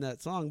try to find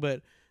that song.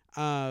 But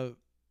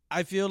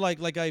I feel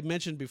like I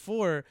mentioned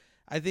before,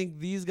 I think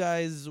these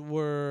guys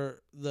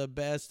were the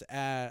best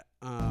at.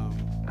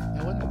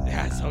 That one?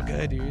 Yeah, it's so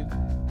good, dude.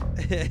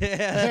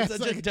 Yeah, that's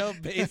such a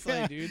dope bass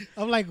line, dude.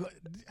 I'm like,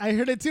 I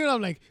heard it too, and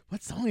I'm like,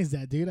 what song is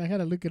that, dude? I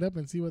gotta look it up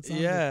and see what song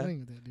they're playing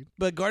with that, dude.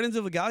 But Guardians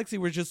of the Galaxy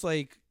were just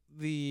like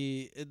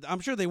I'm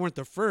sure they weren't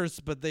the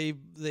first, but they're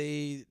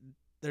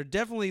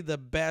definitely the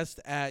best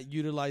at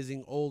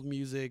utilizing old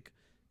music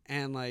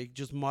and like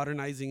just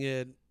modernizing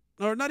it,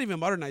 or not even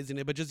modernizing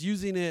it, but just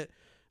using it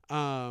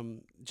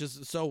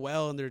just so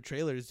well in their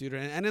trailers, dude,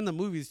 and in the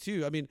movies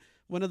too. I mean,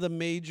 one of the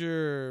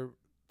major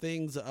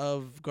things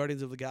of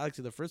Guardians of the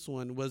Galaxy, the first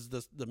one, was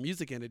the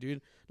music in it,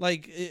 dude.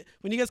 Like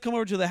when you guys come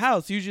over to the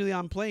house, usually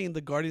I'm playing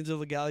the Guardians of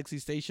the Galaxy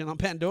station on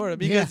Pandora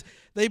because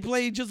they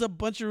play just a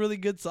bunch of really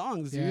good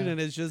songs, dude. And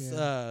it's just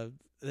so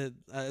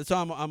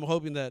I'm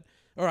hoping that,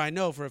 or I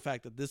know for a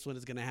fact that this one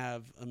is gonna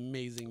have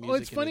amazing music. Well,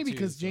 it's funny in it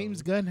because too,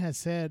 James Gunn has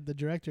said, the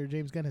director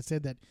James Gunn has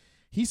said that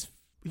he's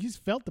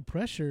felt the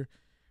pressure.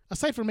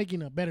 Aside from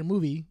making a better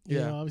movie, you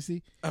know,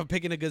 obviously. Of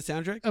picking a good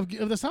soundtrack? Of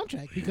the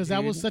soundtrack, because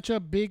that was such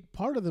a big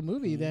part of the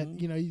movie that,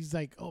 you know, he's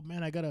like, oh,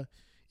 man, I got to,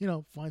 you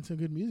know, find some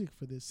good music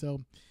for this. So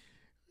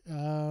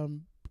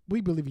we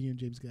believe in you,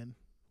 James Gunn.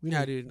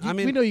 Dude. I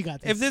mean, we know you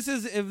got this.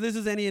 If this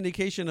is any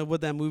indication of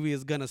what that movie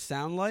is going to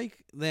sound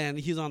like, then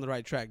he's on the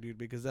right track, dude,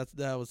 because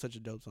that was such a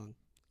dope song.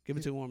 Give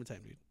it to him one more time,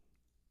 dude.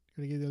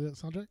 Gonna give you the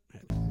soundtrack?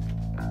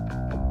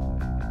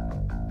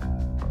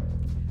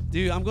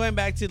 Dude, I'm going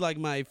back to like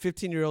my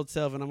 15-year-old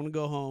self, and I'm gonna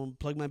go home,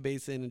 plug my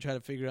bass in, and try to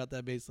figure out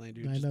that bass line,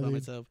 dude. Just by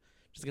myself.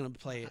 Just gonna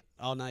play it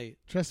all night.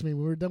 Trust me,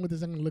 when we're done with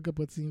this, I'm gonna look up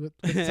what song.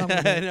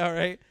 I know,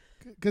 right?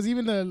 Because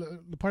even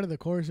the part of the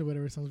chorus or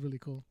whatever sounds really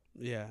cool.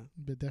 Yeah,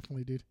 but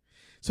definitely, dude.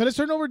 So let's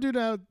turn over, dude.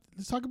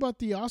 Let's talk about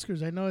the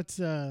Oscars. I know it's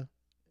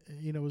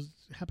you know,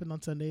 happened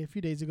on Sunday a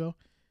few days ago.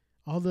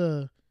 All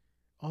the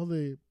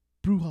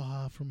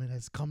brouhaha from it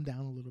has come down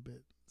a little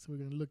bit. So we're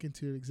gonna look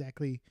into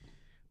exactly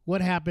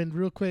what happened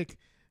real quick.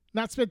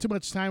 Not spend too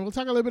much time. We'll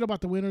talk a little bit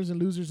about the winners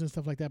and losers and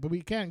stuff like that, but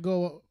we can't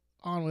go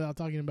on without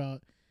talking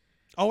about.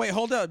 Oh wait,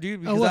 hold up,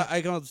 dude, because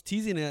I was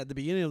teasing it at the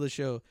beginning of the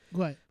show.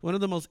 What? One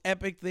of the most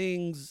epic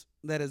things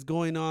that is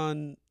going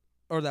on,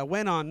 or that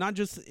went on, not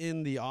just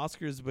in the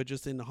Oscars, but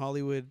just in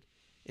Hollywood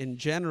in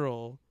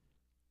general,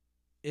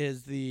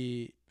 is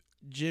the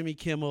Jimmy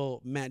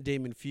Kimmel Matt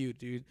Damon feud,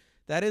 dude.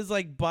 That is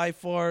like by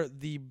far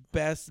the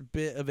best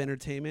bit of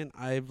entertainment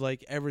I've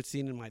like ever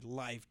seen in my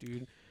life,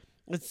 dude.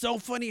 It's so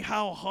funny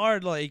how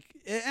hard, like,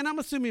 and I'm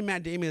assuming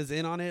Matt Damon is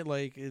in on it.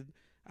 Like,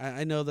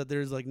 I know that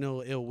there's like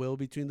no ill will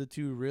between the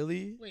two,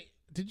 really. Wait,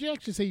 did you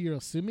actually say you're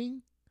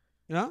assuming?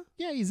 Yeah.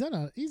 Yeah, he's in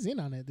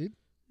on it, dude.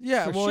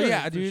 Yeah, for well, sure,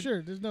 yeah, for dude.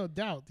 Sure, there's no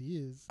doubt he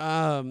is.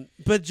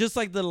 But just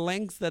like the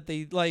lengths that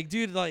they like,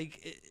 dude,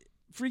 like,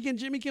 freaking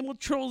Jimmy Kimmel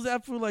trolls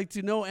that fool like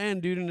to no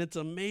end, dude, and it's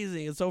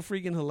amazing. It's so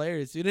freaking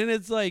hilarious, dude, and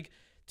it's like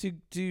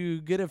to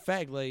good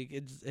effect. Like,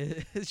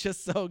 it's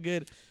just so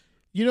good.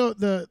 You know,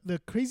 the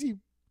crazy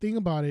thing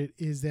about it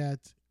is that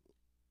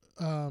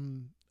I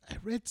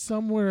read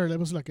somewhere there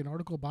was like an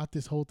article about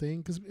this whole thing,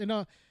 because I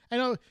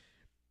know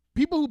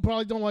people who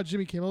probably don't watch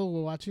Jimmy Kimmel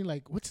were watching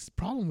like, what's his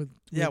problem with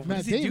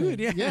Matt Damon?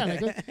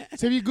 Like,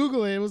 so if you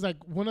Google it, it was like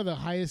one of the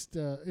highest.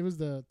 It was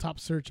the top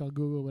search on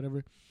Google or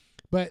whatever.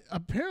 But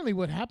apparently,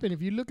 what happened,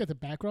 if you look at the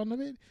background of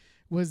it,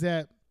 was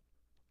that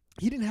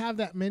he didn't have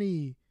that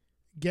many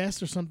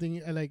guests or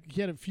something. Like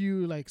he had a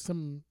few like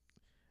some.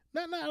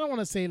 I don't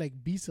want to say like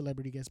B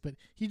celebrity guests, but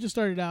he just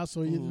started out,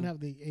 so he didn't have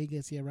the A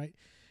guests yet, right?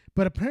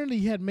 But apparently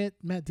he had met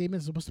Matt Damon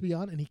supposed to be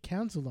on, and he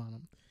canceled on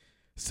him.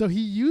 So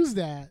he used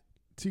that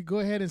to go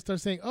ahead and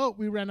start saying, "Oh,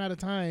 we ran out of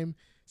time,"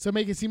 so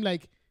make it seem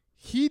like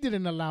he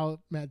didn't allow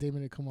Matt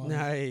Damon to come on,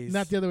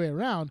 not the other way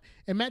around.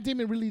 And Matt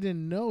Damon really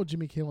didn't know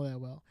Jimmy Kimmel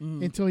that well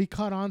until he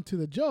caught on to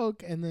the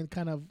joke and then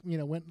kind of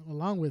went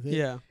along with it.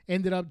 Yeah,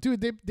 ended up,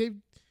 dude. They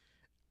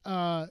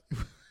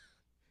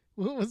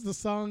what was the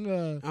song?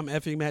 I'm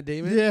effing Matt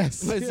Damon.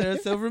 Yes. By Sarah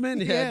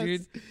Silverman. Yeah,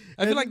 yes. Dude.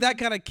 I feel like that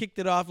kind of kicked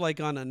it off like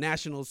on a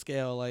national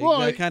scale. Like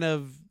that kind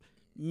of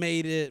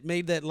made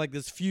that like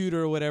this feud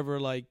or whatever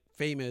like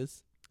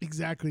famous.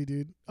 Exactly,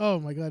 dude. Oh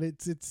my god,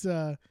 it's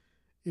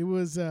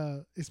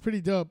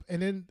pretty dope.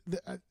 And then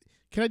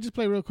can I just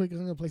play real quick? I'm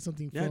gonna play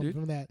something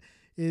from that.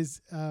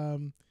 Is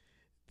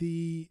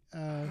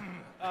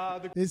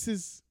this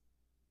is,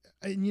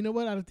 and you know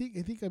what? I think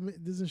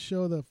it doesn't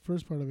show the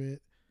first part of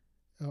it.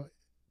 Oh,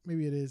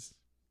 maybe it is.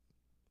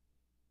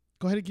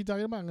 Go ahead and keep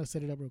talking about it. I'm going to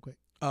set it up real quick.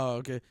 Oh,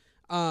 okay.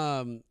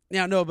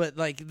 Yeah, no, but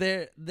like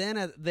there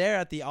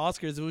at the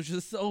Oscars, it was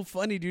just so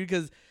funny, dude,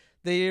 because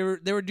they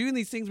were doing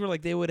these things where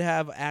like they would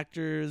have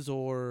actors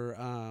or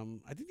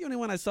I think the only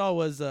one I saw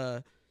was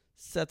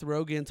Seth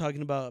Rogen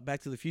talking about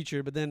Back to the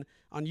Future, but then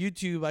on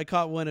YouTube I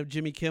caught one of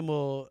Jimmy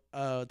Kimmel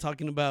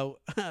talking about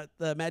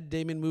the Matt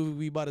Damon movie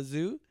We Bought a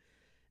Zoo.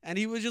 And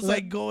he was just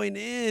like going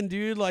in,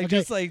 dude, like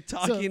just like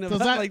talking about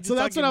like. So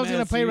that's what I was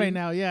gonna play dude. right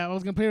now. Yeah, I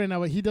was gonna play right now.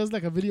 But he does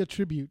like a video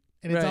tribute,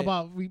 and it's all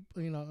Right. about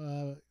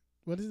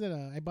what is it?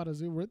 I bought a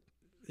zoo.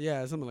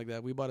 Yeah, something like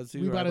that. We bought a zoo.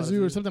 We or bought I a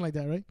zoo or something like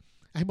that, right?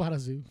 I bought a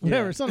zoo.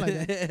 Whatever, Yeah. something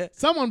like that.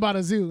 Someone bought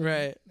a zoo,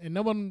 Right. And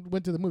no one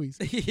went to the movies.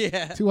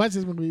 Yeah. To watch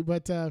this movie,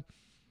 but yeah,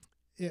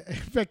 in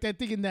fact, I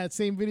think in that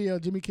same video,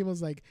 Jimmy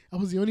Kimmel's like, "I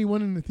was the only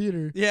one in the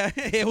theater." Yeah,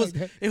 it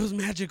was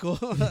magical.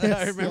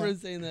 I remember him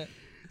saying that.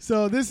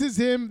 So this is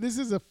him. This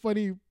is a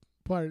funny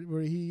part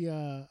where he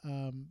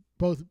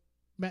both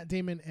Matt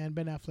Damon and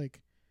Ben Affleck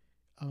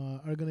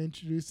are gonna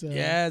introduce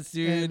yes,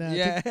 dude. and,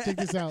 yeah. check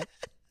this out.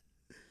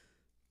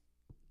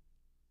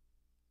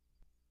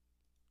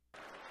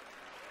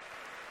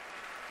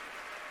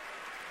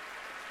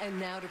 And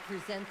now to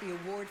present the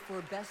award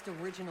for Best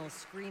Original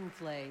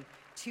Screenplay,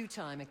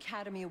 two-time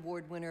Academy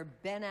Award winner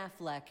Ben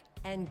Affleck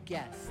and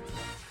guest.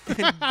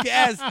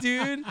 Yes,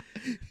 dude.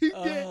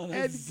 Oh, And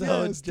that's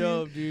so guest,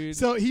 dope, dude.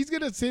 So he's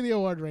gonna say the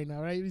award right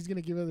now, right? He's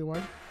gonna give it the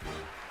award.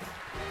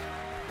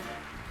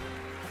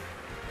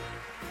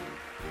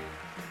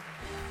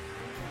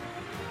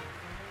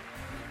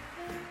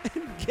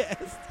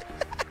 Guest.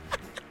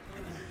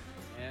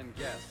 And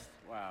guest.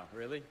 Wow,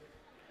 really?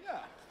 Yeah,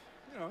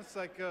 you know, it's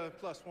like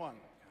 +1.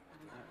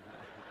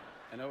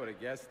 I know what a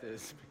guest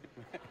is.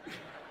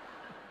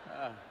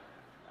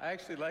 I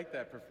actually like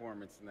that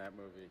performance in that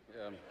movie.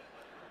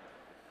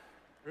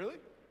 Really?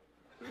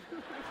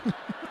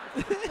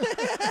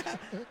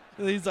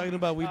 He's talking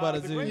about We Bought a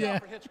The Zoo. great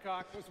Alfred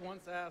Hitchcock was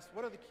once asked,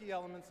 what are the key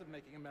elements of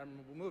making a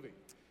memorable movie?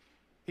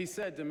 He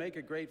said to make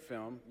a great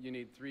film, you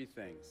need three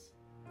things.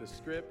 The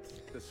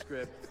script,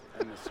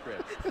 and the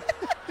script.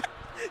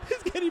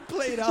 He's getting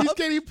played out. He's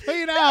getting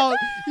played out.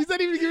 He's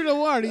not even giving an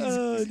award.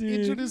 He's Dude.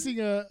 introducing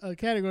a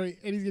category,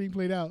 and he's getting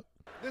played out.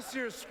 This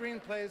year's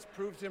screenplays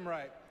proved him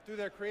right through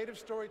their creative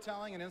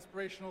storytelling and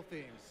inspirational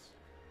themes.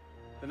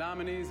 The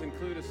nominees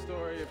include a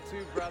story of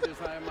two brothers.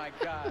 Oh my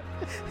God.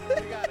 You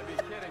gotta be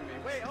kidding me.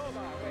 Wait, hold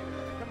on. Wait a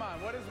minute. Come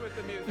on. What is with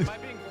the music? Am I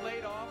being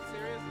played off?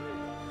 Seriously?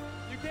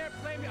 You can't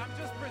play me. I'm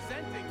just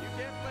presenting. You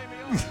can't play me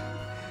off.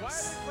 Why are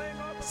they playing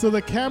off? So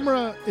the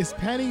camera is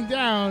panning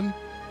down,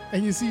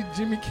 and you see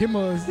Jimmy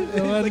Kimmel is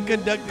Like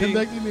conducting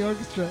the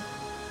orchestra.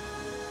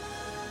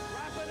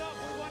 Wrap it up.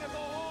 We want to go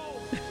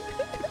home.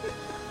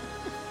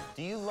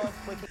 Do you love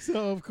clicking?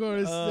 So of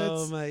course, Oh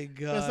that's my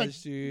gosh,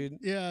 like- dude.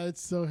 yeah,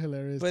 it's so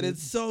hilarious. But dude.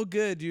 it's so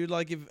good, dude.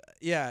 Like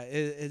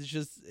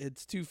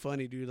it's too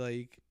funny, dude.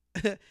 Like,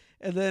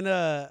 and then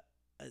a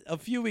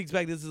few weeks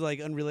back, this is like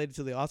unrelated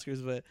to the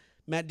Oscars, but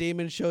Matt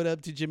Damon showed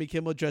up to Jimmy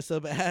Kimmel dressed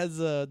up as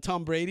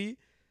Tom Brady.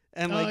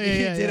 And like he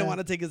didn't want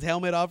to take his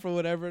helmet off or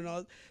whatever and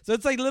all. So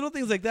it's like little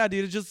things like that,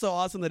 dude. It's just so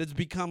awesome that it's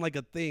become like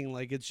a thing.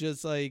 Like it's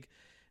just like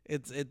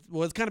it's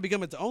kind of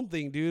become its own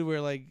thing, dude,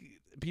 where like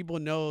people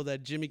know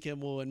that Jimmy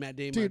Kimmel and Matt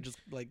Damon are just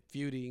like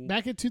feuding.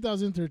 Back in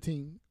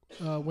 2013,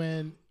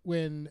 when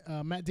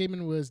Matt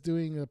Damon was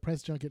doing a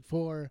press junket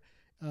for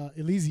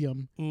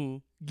Elysium,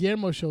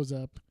 Guillermo shows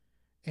up,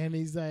 and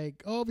he's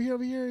like, "Oh, over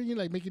here," you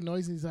know, like making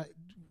noise. And he's like,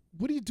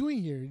 "What are you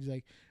doing here?" He's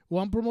like,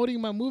 "Well, I'm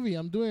promoting my movie.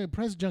 I'm doing a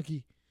press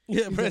junkie."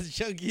 Yeah, He's press like,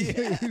 junkie.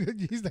 Yeah.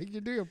 He's like, "You're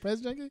doing a press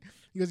junkie?"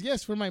 He goes,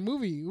 "Yes, for my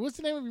movie." "What's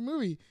the name of your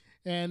movie?"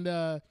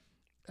 And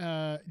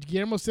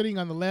Guillermo's sitting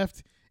on the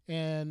left,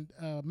 and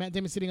Matt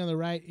Damon sitting on the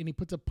right, and he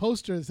puts a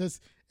poster that says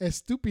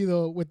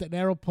 "Estúpido" with an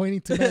arrow pointing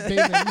to Matt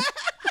Damon.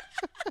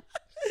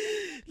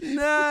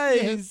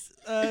 Nice.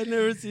 I've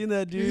never seen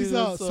that, dude.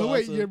 That's So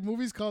wait, awesome. your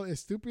movie's called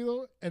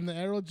Estúpido, and the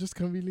arrow just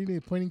conveniently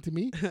pointing to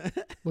me?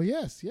 Well,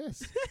 yes. He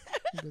goes,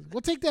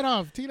 "Well, take that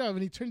off. Take it off."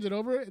 And he turns it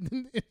over, and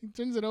then he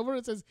turns it over.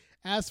 It says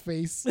 "ass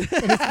face." And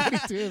it's pointing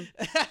to him.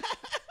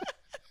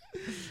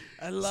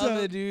 I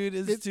love it, dude.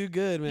 It's too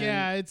good, man.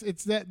 Yeah,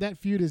 it's that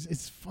feud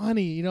is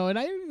funny, you know. And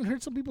I even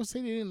heard some people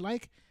say they didn't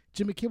like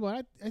Jimmy Kimmel.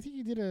 I think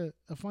he did a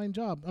fine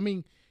job. I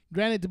mean,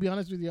 granted, to be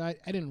honest with you, I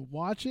didn't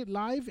watch it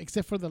live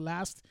except for the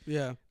last,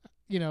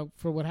 you know,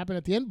 for what happened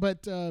at the end.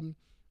 But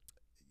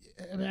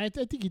I mean, I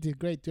think he did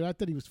great, dude. I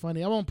thought he was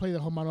funny. I won't play the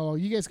whole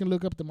monologue. You guys can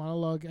look up the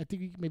monologue. I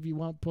think maybe you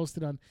want to post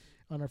it on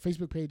our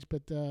Facebook page.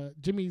 But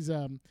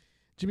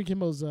Jimmy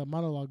Kimmel's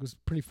monologue was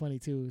pretty funny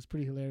too. It was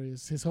pretty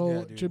hilarious. His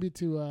whole tribute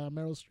to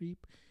Meryl Streep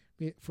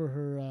for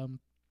her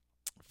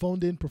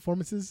phoned-in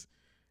performances.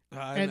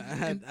 I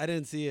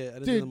didn't see it. I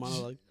didn't see Dude, the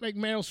monologue. like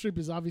Meryl Streep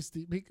is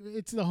obviously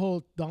it's the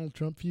whole Donald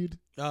Trump feud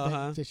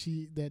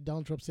that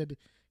Donald Trump said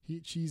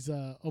she's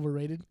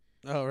overrated.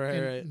 Oh right,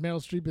 and right. Meryl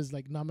Streep is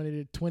like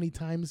nominated 20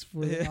 times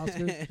for the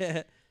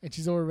Oscar, and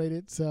she's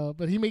overrated. So,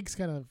 but he makes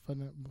kind of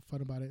fun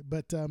about it.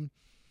 But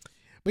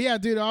yeah,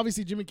 dude.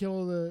 Obviously, Jimmy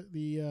Kimmel,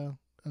 the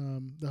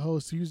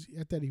host,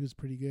 I thought he was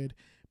pretty good.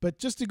 But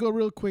just to go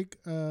real quick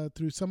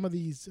through some of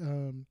these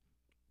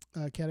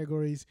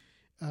categories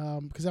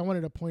because I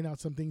wanted to point out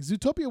something.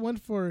 Zootopia won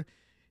for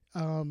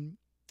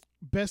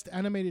best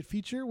animated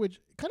feature, which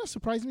kind of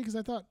surprised me because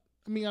I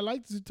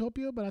liked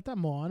Zootopia, but I thought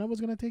Moana was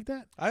gonna take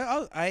that.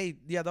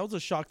 Yeah, that was a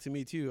shock to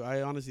me too.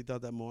 I honestly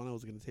thought that Moana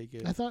was gonna take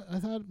it. I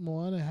thought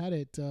Moana had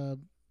it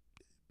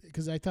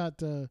because I thought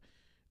the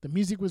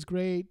music was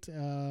great.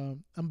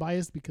 I'm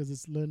biased because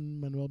it's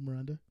Lin-Manuel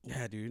Miranda.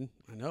 Yeah, dude.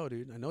 I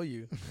know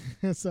you.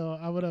 So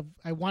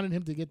I wanted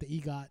him to get the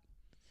EGOT.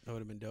 That would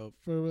have been dope.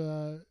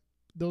 For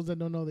those that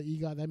don't know the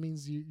EGOT, that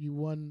means you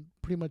won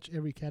pretty much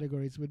every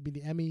category. So it would be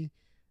the Emmy,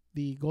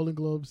 the Golden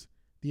Globes,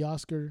 the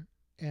Oscar,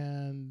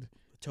 and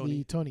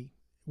the Tony,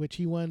 which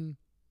he won,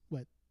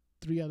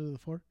 3 out of the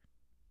 4?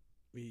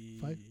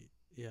 5?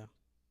 Yeah.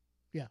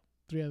 Yeah,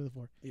 3 out of the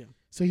 4. Yeah.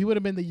 So he would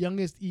have been the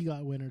youngest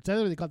EGOT winner.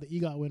 That's what they call the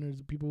EGOT winners,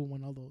 the people who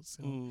won all those.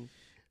 So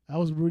I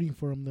was rooting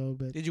for him though.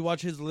 But did you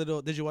watch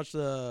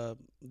the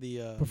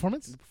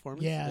performance? The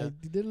performance? Yeah,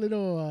 he did a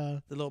little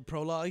the little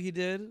prologue he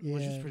did,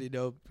 which is pretty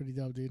dope. Pretty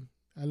dope, dude.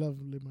 I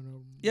love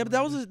Lin-Manuel. Yeah, but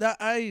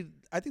I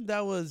think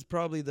that was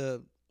probably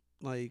the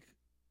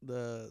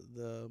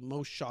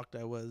most shocked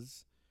I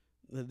was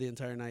the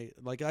entire night.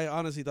 Like I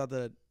honestly thought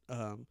that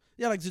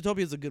like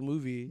Zootopia is a good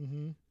movie.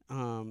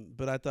 Mm-hmm.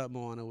 But I thought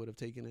Moana would have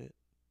taken it.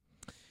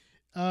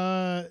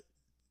 I'm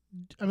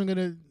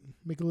gonna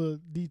make a little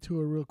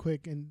detour real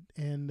quick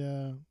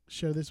and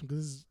share this one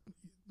because this is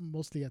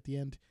mostly at the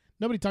end.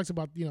 Nobody talks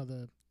about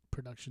the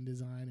production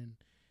design and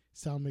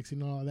sound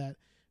mixing and all of that,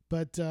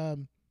 but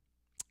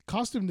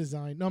costume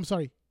design. No, I'm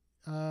sorry.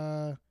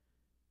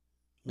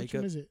 Which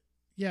one is it?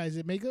 Yeah, is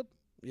it makeup?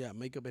 Yeah,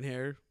 makeup and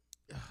hair.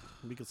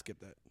 We can skip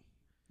that.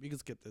 We can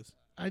skip this.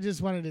 I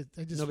just wanted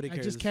to. I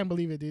just can't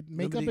believe it, dude.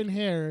 Makeup and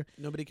hair.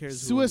 Nobody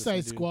cares.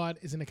 Suicide Squad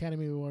is an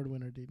Academy Award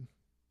winner, dude.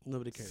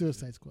 Nobody cares.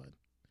 Suicide Squad.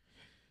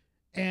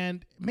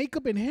 And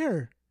makeup and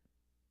hair,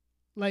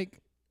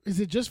 like, is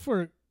it just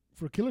for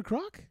Killer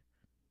Croc?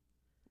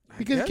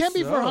 Because it can't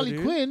be for Harley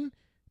Quinn.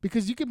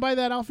 Because you can buy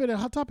that outfit at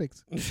Hot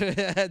Topics.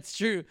 That's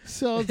true.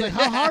 So it's like,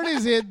 how hard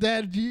is it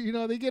that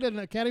they get an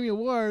Academy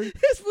Award?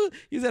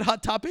 You said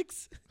Hot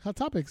Topics? Hot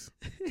Topics.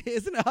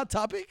 Isn't it Hot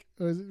Topic?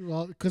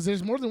 Well, because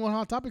there's more than one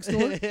Hot Topic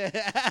store.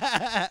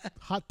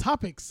 Hot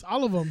Topics,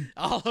 all of them.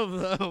 All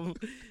of them.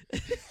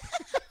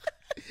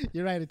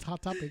 You're right. It's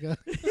Hot Topic. Huh?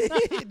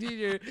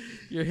 Dude,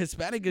 your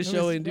Hispanic is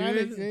showing,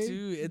 dude.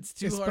 It's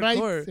too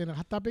hardcore. And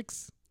Hot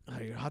Topics. Oh,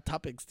 your Hot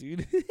Topics,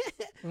 dude.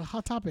 Well,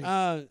 Hot Topic.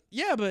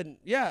 Yeah, but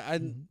yeah,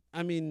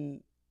 I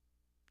mean,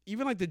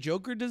 even like the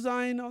Joker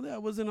design, all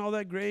that wasn't all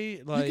that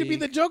great. Like, you could be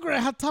the Joker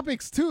at Hot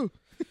Topics too.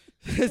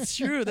 It's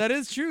true. That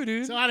is true,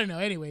 dude. So I don't know.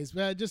 Anyways,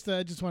 but just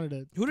wanted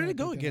to. Who did it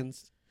go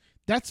against?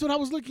 That's what I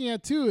was looking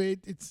at too.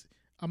 It's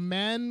a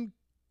man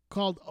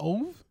called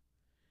Ove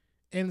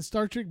and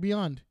Star Trek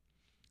Beyond.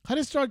 How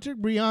did Star Trek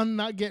Beyond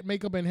not get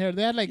makeup and hair?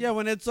 They had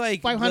when it's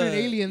like 500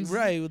 aliens,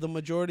 right? The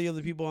majority of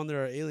the people on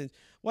there are aliens.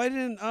 Why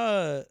didn't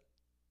why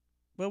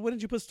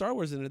didn't you put Star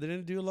Wars in there? They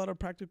didn't do a lot of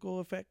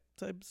practical effect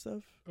type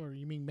stuff. Or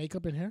you mean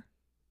makeup and hair?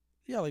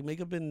 Yeah, like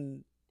makeup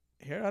and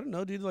hair. I don't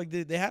know, dude. Like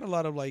they had a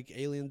lot of like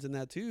aliens in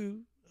that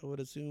too. I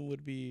would assume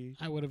would be.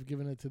 I would have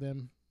given it to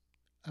them.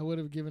 I would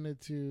have given it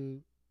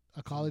to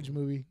a college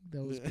movie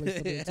that was placed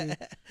up there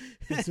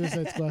too.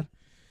 Suicide Squad.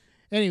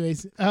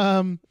 Anyways,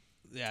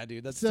 yeah,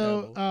 dude, that's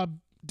so. terrible.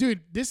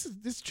 Dude,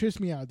 this trips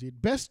me out, dude.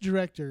 Best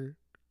director,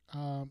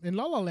 in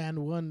La La Land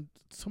won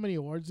so many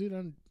awards, dude.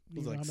 It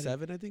was like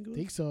 7, I think. I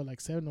think so, like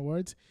 7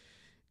 awards.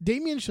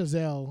 Damien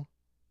Chazelle.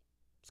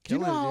 Do you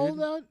know how old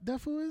that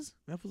fool is?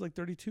 That fool's like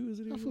 32,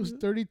 isn't he? That fool's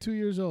 32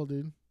 years old,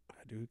 dude.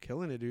 Dude,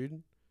 killing it,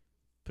 dude.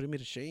 Putting me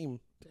to shame.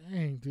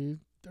 Dang, dude.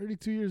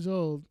 32 years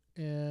old,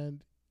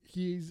 and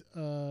he's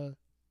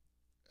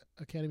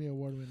Academy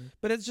Award winner.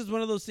 But it's just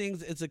one of those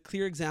things. It's a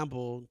clear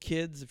example.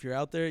 Kids, if you're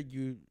out there,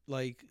 you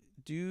like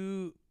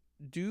do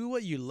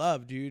what you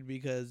love, dude,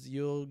 because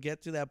you'll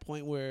get to that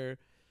point where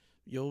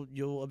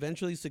you'll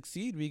eventually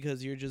succeed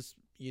because you're just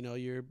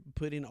you're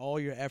putting all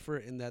your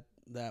effort in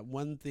that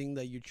one thing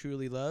that you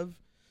truly love,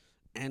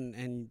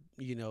 and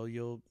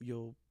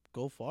you'll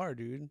go far,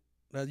 dude.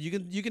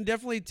 You can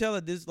definitely tell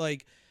that this,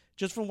 like,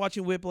 just from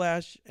watching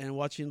Whiplash and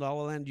watching La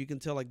La Land, you can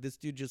tell like this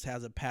dude just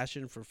has a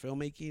passion for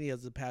filmmaking. He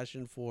has a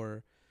passion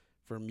for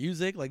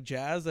music, like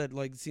jazz, that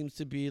like seems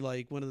to be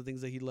like one of the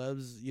things that he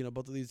loves.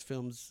 Both of these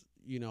films,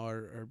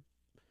 are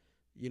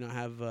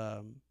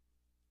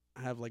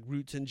have like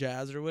roots in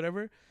jazz or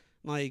whatever.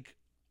 Like,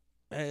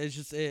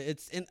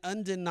 it's an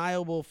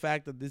undeniable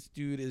fact that this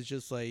dude is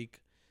just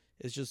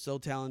so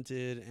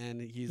talented,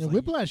 and he's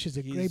Whiplash is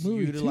a great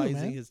movie utilizing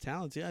too, man. his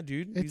talents. Yeah,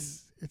 dude.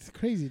 It's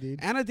crazy, dude.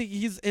 And I think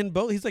he's in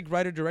both. He's like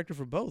writer director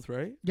for both,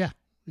 right? Yeah,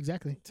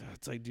 exactly.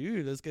 It's like,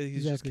 dude, this guy,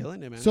 he's just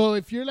killing it, man. So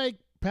if you're like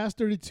past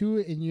 32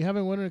 and you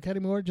haven't won an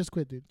Academy Award, just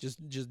quit, dude.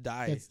 Just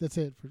die. That's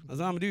it. That's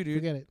what I'm gonna do, dude.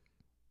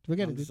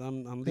 Forget it, dude.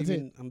 I'm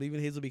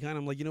leaving Hazel behind.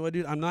 I'm like, you know what,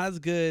 dude? I'm not as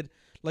good.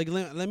 Like,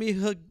 let me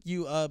hook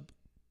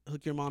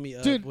your mommy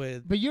up, dude,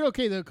 with. But you're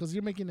okay though, because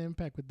you're making an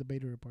impact with the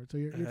beta report. So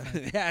you're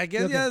fine. Yeah, I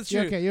guess. Yeah, that's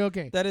true. You're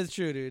okay. That is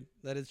true, dude.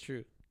 That is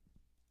true.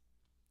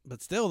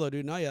 But still, though,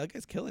 dude, no, yeah, that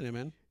guy's killing it,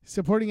 man.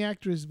 Supporting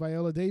actress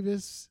Viola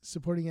Davis.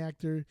 Supporting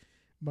actor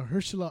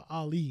Mahershala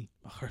Ali.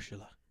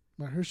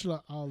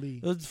 Mahershala Ali.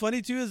 What's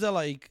funny too is that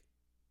like,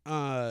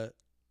 and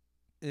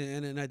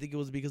I think it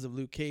was because of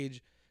Luke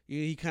Cage.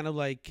 He kind of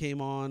like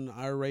came on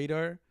our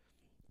radar,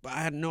 but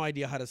I had no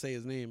idea how to say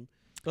his name.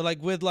 But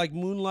like with like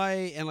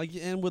Moonlight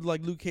and with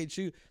like Luke Cage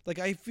too, like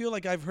I feel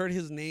like I've heard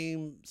his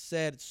name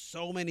said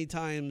so many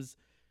times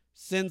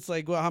since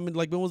like when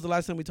was the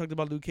last time we talked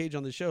about Luke Cage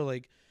on the show?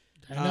 Like,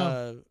 I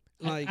know.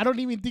 I don't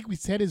even think we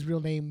said his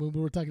real name when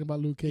we were talking about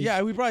Luke Cage.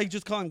 Yeah, we probably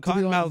just call him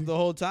Cottonmouth the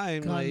whole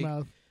time.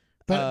 Cottonmouth.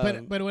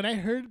 But when I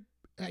heard,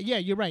 yeah,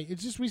 you're right.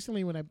 It's just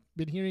recently when I've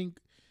been hearing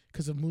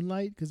because of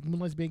Moonlight, because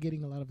Moonlight's been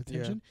getting a lot of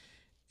attention.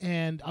 Yeah.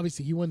 And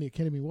obviously he won the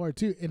Academy Award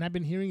too. And I've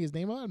been hearing his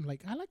name out. I'm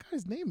like, I like how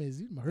his name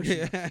is.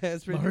 Mahershala. Yeah,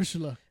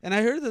 Mahershala. And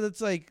I heard that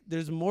it's like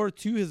there's more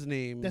to his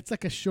name. That's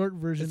like a short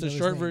version. It's a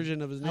short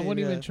version of his name. I won't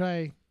even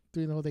try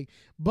doing the whole thing.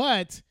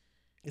 But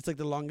it's like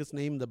the longest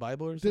name in the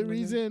Bible or something. The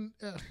reason,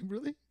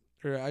 really?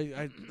 Or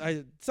I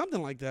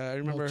something like that. I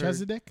remember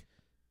Melchizedek?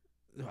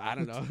 I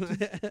don't know.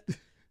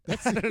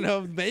 I don't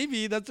know.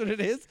 Maybe that's what it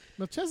is.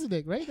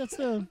 Melchizedek, right? That's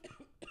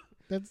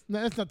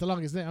not the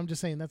longest name. I'm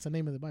just saying that's the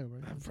name of the Bible,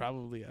 right?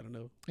 Probably. I don't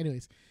know.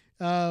 Anyways,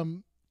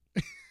 I'm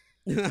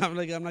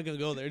not gonna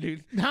go there,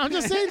 dude. No, I'm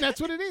just saying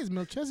that's what it is,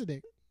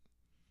 Melchizedek.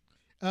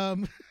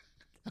 Okay,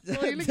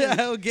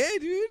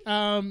 dude.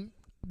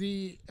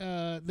 The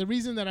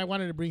reason that I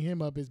wanted to bring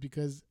him up is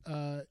because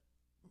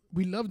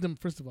we loved him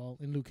first of all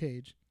in Luke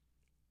Cage.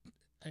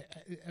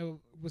 I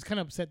was kind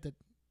of upset that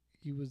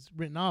he was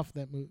written off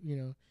that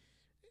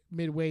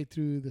midway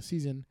through the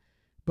season,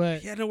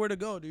 but he had nowhere to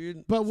go,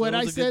 dude. But what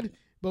I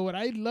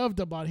loved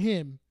about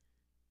him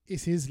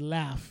is his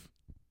laugh.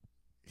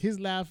 His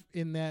laugh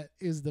in that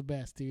is the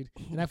best, dude.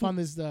 And I found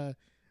this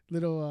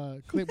little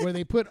clip where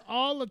they put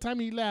all the time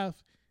he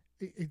laughs,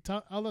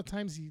 all the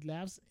times he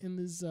laughs in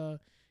this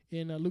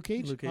in Luke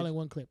Cage, all in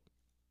one clip.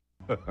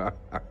 I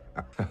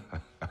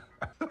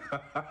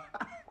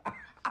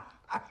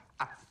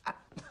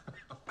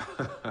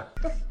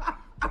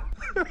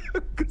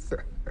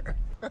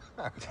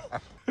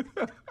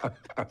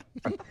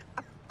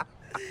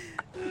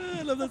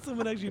love that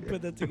someone actually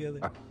put that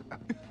together.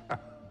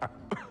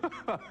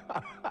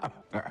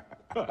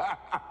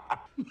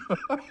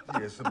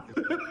 Yes.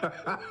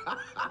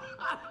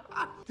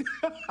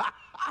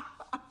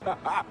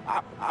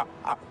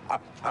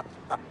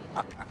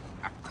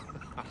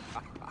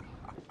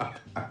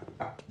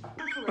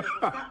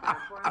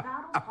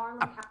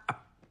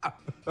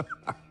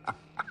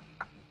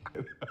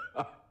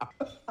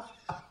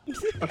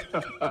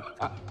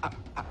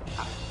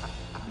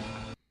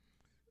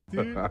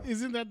 Dude,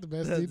 isn't that the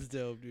best, dude? That's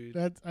dope, dude.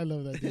 I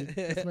love that, dude.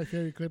 That's my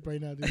favorite clip right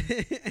now,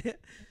 dude.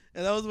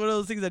 And that was one of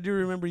those things I do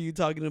remember you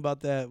talking about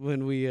that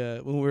when we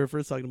were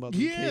first talking about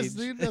Luke Cage.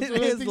 Dude. That's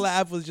his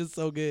laugh was just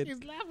so good.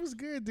 His laugh was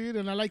good, dude.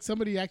 And I like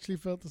somebody actually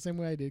felt the same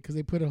way I did because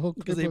they put a whole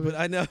clip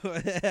I know.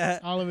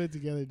 all of it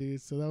together,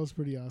 dude. So that was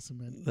pretty awesome,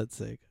 man. That's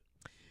sick.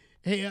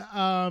 Hey,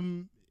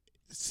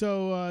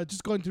 so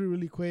just going through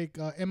really quick.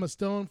 Emma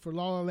Stone for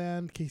La La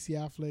Land, Casey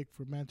Affleck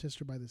for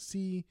Manchester by the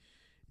Sea.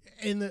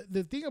 And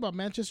the thing about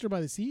Manchester by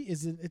the Sea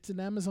is it's an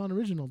Amazon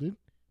original, dude.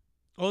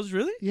 Oh, it's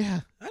really? Yeah.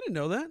 I didn't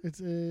know that.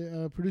 It's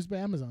produced by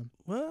Amazon.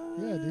 What?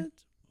 Yeah, dude.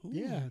 Ooh.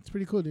 Yeah, it's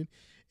pretty cool, dude.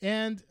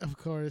 And, of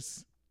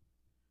course,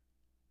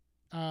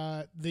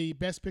 the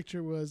best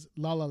picture was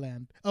La La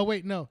Land. Oh,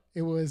 wait, no.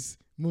 It was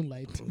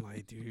Moonlight.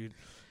 Moonlight, dude.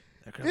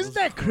 Isn't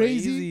that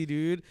crazy,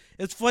 dude?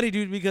 It's funny,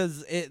 dude,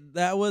 because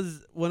that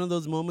was one of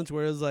those moments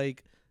where it was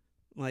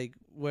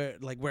where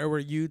were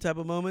you type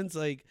of moments.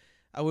 Like,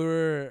 I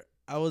was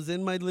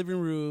in my living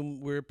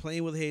room. We were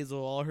playing with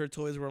Hazel. All her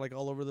toys were like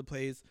all over the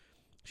place.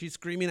 She's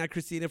screaming at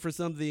Christina for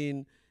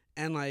something,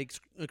 and like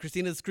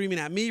Christina's screaming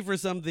at me for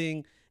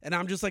something, and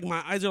I'm just like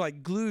my eyes are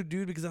like glued,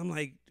 dude, because I'm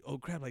like, oh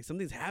crap, like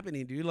something's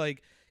happening, dude.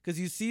 Like, because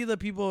you see the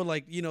people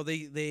like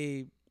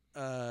they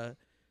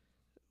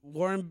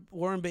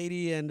Warren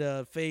Beatty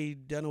and Faye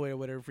Dunaway or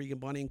whatever, freaking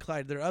Bonnie and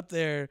Clyde, they're up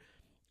there,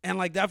 and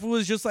like that fool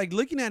was just like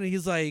looking at it.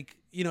 He's like,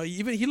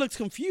 even he looks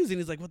confused, and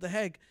he's like, what the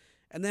heck?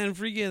 And then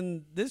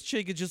freaking this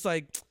chick is just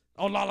like,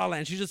 oh, La La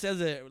Land. She just says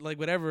it, like,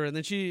 whatever. And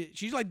then she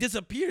like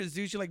disappears,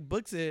 dude. She like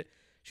books it.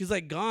 She's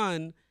like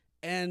gone.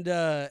 And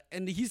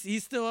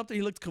he's still up there.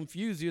 He looks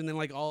confused, dude. And then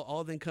like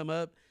all of them come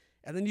up.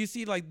 And then you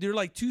see like they're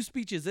like 2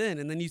 speeches in.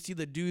 And then you see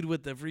the dude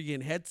with the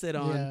freaking headset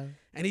on. Yeah.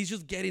 And he's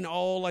just getting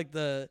all like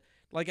I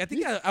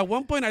think at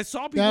one point I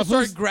saw people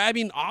start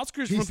grabbing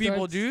Oscars from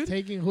people, dude.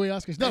 Taking Hui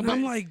Oscars. No, and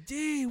I'm like,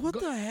 dang, what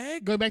the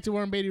heck? Going back to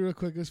Warren Beatty real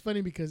quick. It was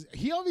funny because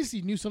he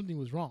obviously knew something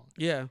was wrong.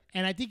 Yeah.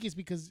 And I think it's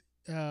because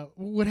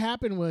what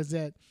happened was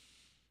that,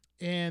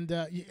 and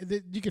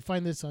you can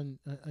find this on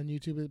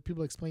YouTube.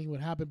 People explaining what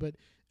happened, but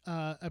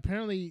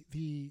apparently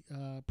the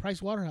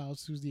Price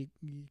Waterhouse, who's the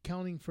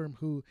accounting firm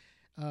who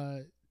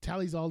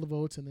tallies all the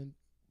votes and then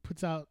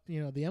puts out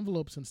the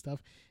envelopes and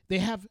stuff, they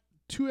have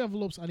 2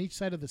 envelopes on each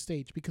side of the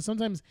stage because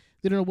sometimes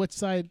they don't know which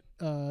side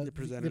the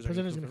presenter's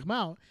presenter's going to come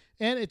out,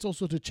 and it's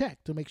also to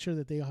check to make sure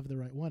that they have the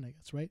right one, I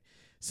guess, right?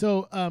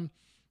 So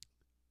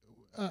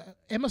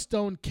Emma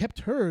Stone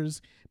kept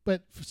hers,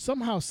 but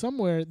somehow,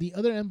 somewhere, the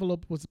other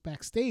envelope was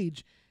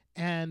backstage,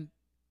 and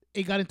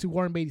it got into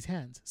Warren Beatty's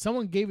hands.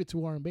 Someone gave it to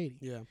Warren Beatty.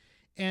 Yeah.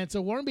 And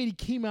so Warren Beatty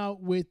came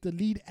out with the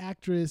lead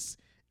actress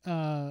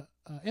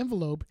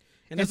envelope.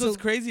 And that's what's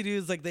crazy,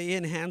 dude, is like they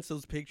enhance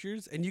those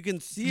pictures, and you can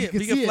see it. You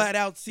can can flat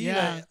out see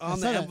that on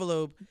the that.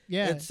 envelope.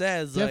 Yeah, it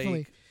says definitely.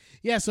 like,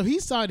 yeah. So he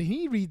saw it and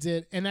he reads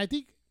it, and I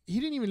think he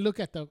didn't even look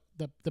at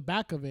the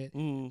back of it.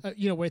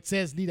 Where it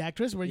says lead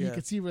actress, where you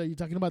can see where you're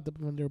talking about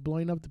when they're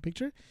blowing up the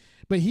picture.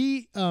 But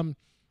he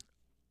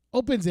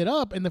opens it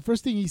up, and the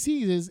first thing he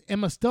sees is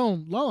Emma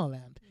Stone, La La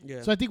Land.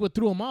 Yeah. So I think what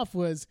threw him off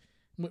was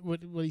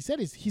what he said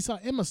is he saw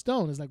Emma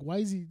Stone. It's like, why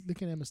is he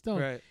looking at Emma Stone?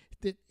 Right.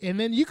 And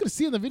then you could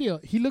see in the video,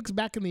 he looks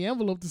back in the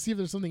envelope to see if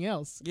there's something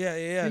else.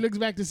 Yeah. He looks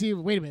back to see,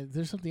 wait a minute,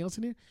 there's something else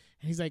in here?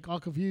 And he's like all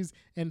confused.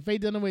 And Faye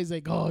Dunaway's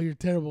like, oh, you're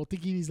terrible,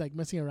 thinking he's like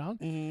messing around.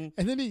 And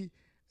then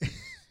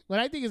what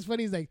I think is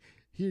funny is like,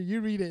 here,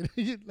 you read it. Like,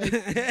 he's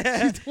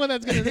the one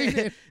that's going to read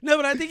it. No,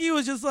 but I think he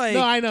was just like,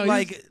 no, I know.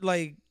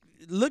 Like,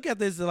 look at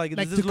this, like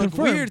does this look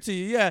confirm. weird to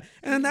you? Yeah.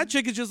 And then that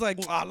chick is just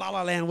like, La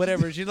La Land,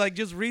 whatever. She like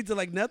just reads it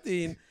like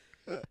nothing.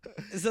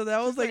 So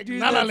that was like,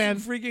 dude, La La that's Land.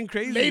 freaking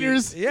crazy.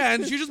 Laters. Yeah,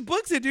 and she just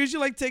books it, dude. She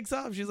like takes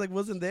off. She's like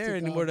wasn't there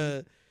anymore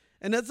to.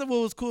 And that's what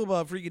was cool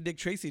about freaking Dick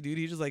Tracy, dude.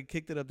 He just like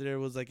kicked it up there,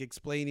 was like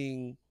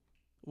explaining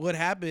what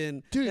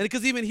happened, dude. And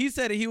because even he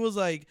said it, he was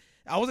like,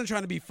 I wasn't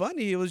trying to be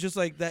funny. It was just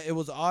like that. It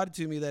was odd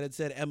to me that it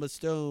said Emma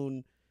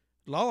Stone,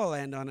 La La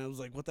Land on it. I was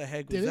like, what the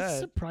heck was that? Did it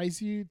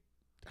surprise you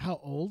how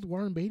old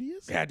Warren Beatty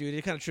is? Yeah, dude,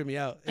 it kind of tripped me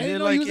out. I didn't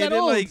know he was that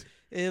old.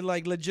 It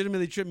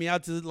legitimately tripped me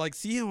out to like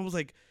see him. I was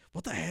like,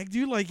 what the heck,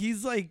 dude? Like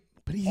he's like.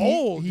 But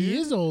old. He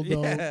is old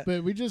though. Yeah.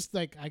 But we just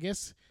like, I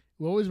guess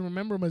we always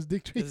remember him as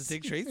Dick Tracy. It's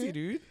Dick Tracy,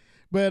 dude.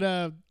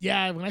 But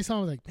yeah, when I saw him,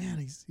 I was like, man,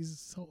 he's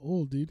so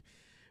old, dude.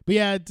 But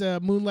yeah,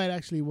 Moonlight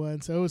actually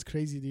won, so it was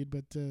crazy, dude.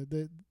 But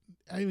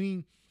I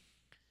mean,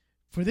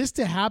 for this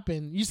to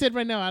happen, you said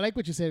right now, I like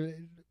what you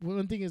said.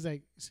 One thing is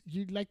like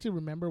you'd like to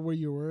remember where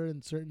you were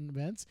in certain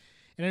events,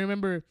 and I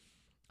remember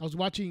I was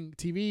watching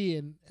TV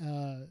and.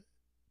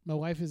 My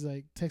wife is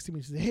like texting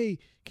me. She said, "Hey,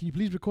 can you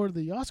please record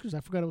the Oscars? I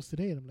forgot it was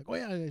today." And I'm like, "Oh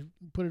yeah," I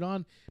put it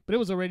on, but it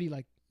was already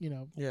like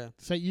Yeah.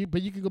 So you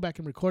can go back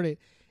and record it,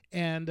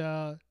 and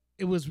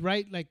it was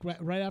right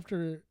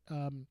after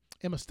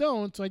Emma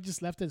Stone. So I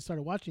just left it and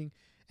started watching,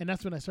 and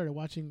that's when I started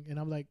watching, and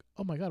I'm like,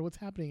 "Oh my god, what's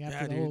happening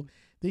after the whole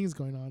thing's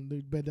going on,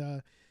 dude?" But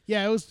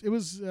yeah, it was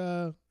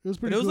pretty.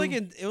 But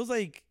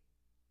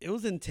it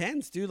was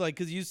intense, dude. Like,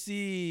 cause you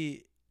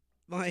see,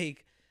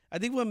 like, I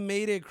think what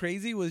made it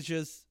crazy was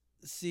just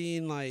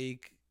seeing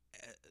like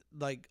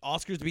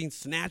Oscars being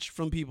snatched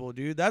from people,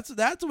 dude. That's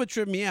what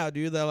tripped me out,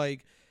 dude. That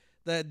like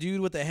that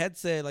dude with the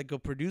headset, like a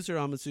producer,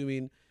 I'm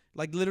assuming,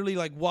 like literally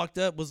like walked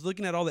up, was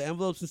looking at all the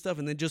envelopes and stuff,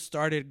 and then just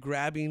started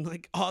grabbing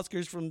like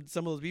Oscars from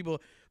some of those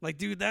people. Like,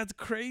 dude, that's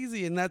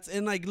crazy. And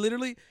like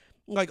literally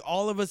like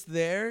all of us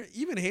there,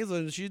 even Hazel,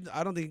 and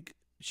I don't think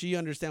she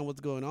understands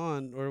what's going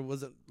on, or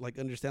wasn't like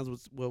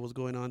understands what was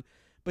going on.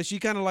 But she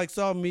kind of like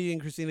saw me and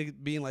Christina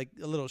being like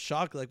a little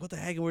shocked, like what the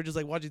heck, and we're just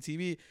like watching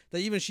TV. That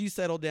even she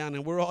settled down,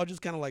 and we're all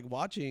just kind of like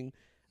watching.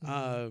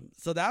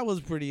 So that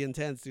was pretty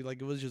intense, dude. Like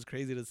it was just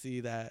crazy to see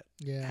that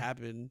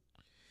happen.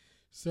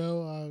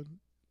 So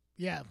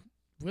yeah,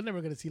 we're never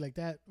gonna see like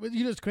that. But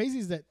what's crazy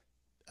is that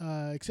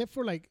except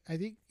for like I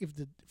think if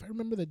I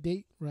remember the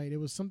date right, it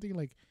was something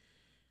like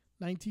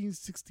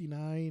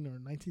 1969 or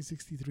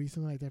 1963,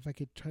 something like that. If I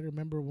could try to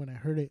remember when I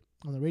heard it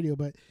on the radio,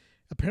 but.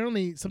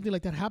 Apparently something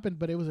like that happened,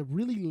 but it was a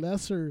really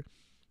lesser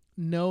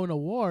known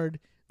award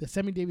that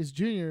Sammy Davis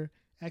Jr.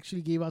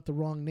 actually gave out the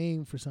wrong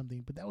name for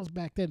something. But that was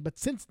back then. But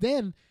since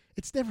then,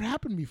 it's never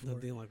happened before.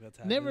 Nothing like that's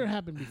happened. Never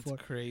happened before.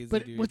 That's crazy,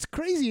 but dude. What's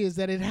crazy is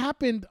that it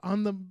happened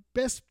on the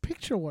Best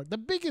Picture award, the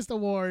biggest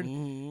award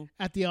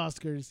at the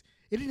Oscars.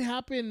 It didn't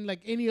happen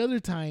like any other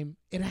time.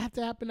 It had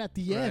to happen at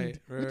the end,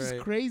 which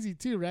is crazy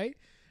too, right?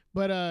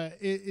 But I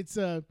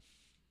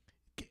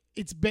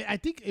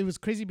think it was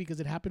crazy because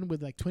it happened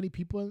with like 20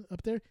 people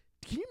up there.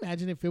 Can you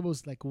imagine if it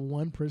was like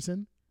one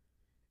person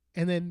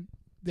and then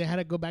they had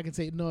to go back and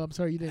say, no, I'm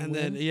sorry, you didn't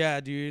win. And then,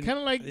 yeah, dude. Kind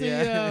of like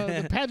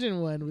the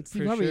pageant one with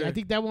Steve Harvey. Sure. I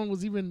think that one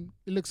was it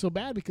looked so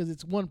bad because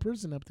it's one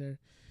person up there.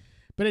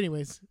 But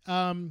anyways,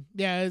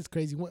 yeah, it's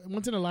crazy.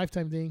 Once in a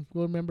lifetime thing.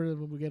 We'll remember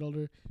when we get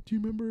older. Do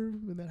you remember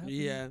when that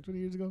happened 20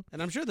 years ago?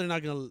 And I'm sure they're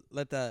not going to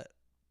let that.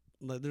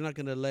 Like, they're not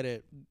gonna let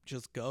it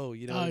just go,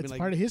 you know. Oh, it's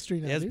part of history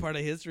now. Yeah, it's part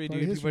of history, dude.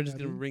 People are just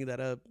gonna bring that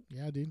up.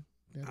 Yeah, dude.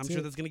 I'm sure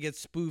that's gonna get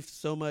spoofed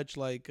so much,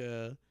 like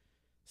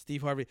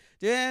Steve Harvey.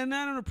 Yeah, and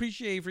I don't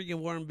appreciate freaking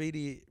Warren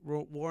Beatty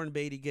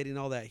getting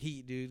all that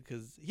heat, dude,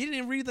 because he didn't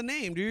even read the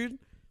name, dude.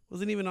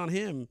 Wasn't even on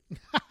him.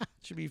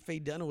 Should be Faye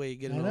Dunaway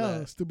getting all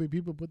that. Stupid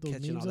people put those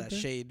catching names all up that there.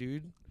 shade,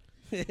 dude.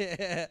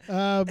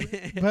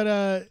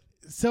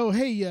 So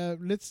hey,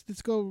 let's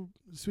go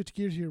switch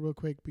gears here real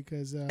quick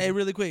because hey,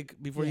 really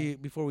quick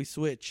before we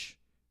switch,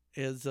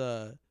 is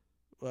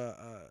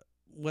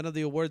one of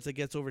the awards that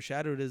gets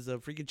overshadowed is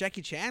freaking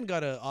Jackie Chan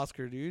got an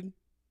Oscar, dude.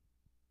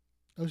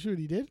 Oh, shoot,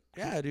 he did?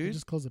 Yeah, I dude.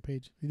 just closed the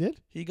page. He did?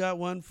 He got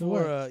one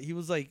for he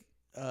was like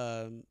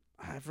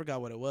I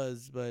forgot what it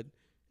was, but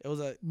it was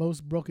a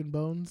most broken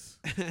bones.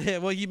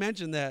 well, he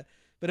mentioned that,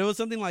 but it was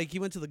something like he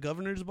went to the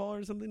governor's ball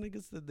or something, I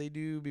guess, that they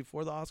do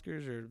before the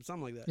Oscars or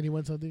something like that. And he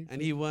won something.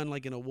 And he won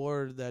like an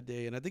award that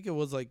day, and I think it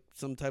was like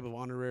some type of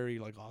honorary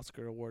like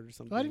Oscar award or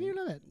something. Oh, I didn't even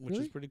know that. Which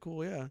Really? is pretty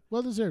cool. Yeah,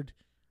 well deserved.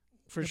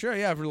 For sure,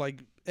 yeah. For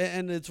like,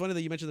 and it's funny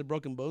that you mentioned the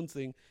broken bones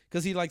thing,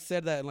 because he like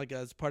said that like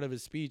as part of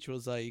his speech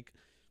was like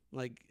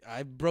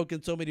I've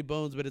broken so many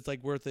bones, but it's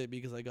like worth it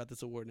because I got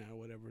this award now or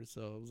whatever.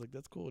 So I was like,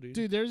 that's cool, dude.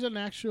 Dude, there's an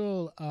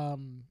actual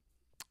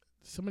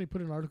somebody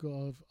put an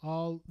article of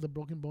all the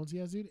broken bones he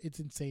has, dude. It's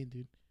insane,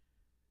 dude.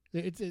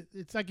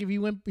 It's like if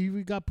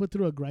he got put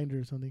through a grinder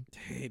or something.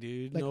 Hey,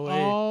 dude, like no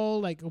way. all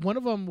like one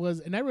of them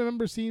was, and I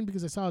remember seeing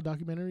because I saw a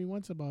documentary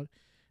once about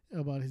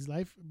his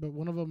life, but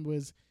one of them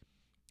was.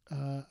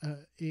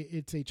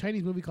 It's a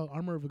Chinese movie called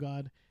Armor of a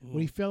God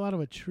where he fell out of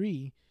a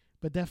tree,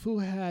 but that fool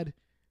had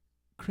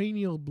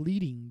cranial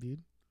bleeding,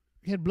 dude.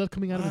 He had blood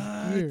coming out of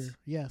his ear.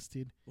 Yes,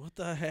 dude. What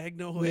the heck?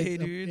 No way,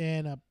 dude.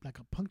 And like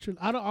a puncture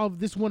out of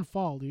this one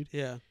fall, dude.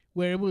 Yeah.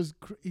 Where it was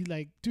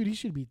like, dude, he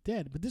should be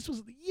dead. But this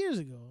was years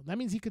ago. That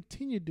means he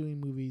continued doing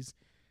movies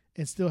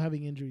and still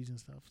having injuries and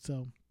stuff.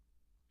 So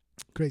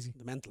crazy.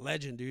 The man's a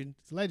legend, dude.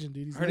 It's a legend,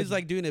 dude. I heard he's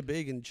like doing it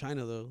big in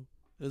China though.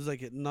 There's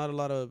like not a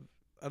lot of.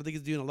 I don't think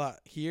he's doing a lot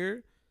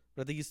here,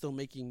 but I think he's still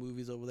making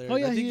movies over there. Oh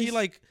yeah, I think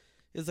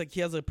it's like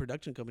he has a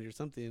production company or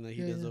something that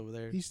he does over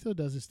there. He still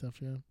does his stuff,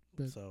 yeah.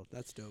 But so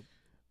that's dope.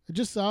 I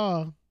just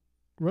saw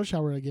Rush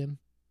Hour again,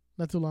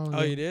 not too long ago.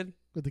 Oh, you did?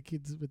 With the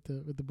kids,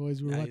 with the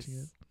boys, we were watching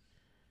it.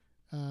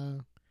 I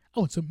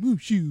want some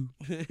mushu.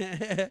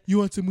 You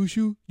want some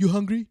mushu? You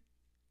hungry?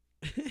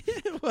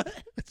 What?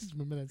 I just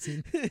remember that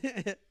scene.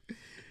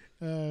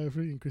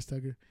 Freaking Chris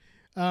Tucker.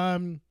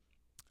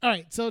 All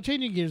right, so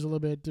changing gears a little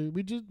bit,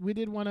 we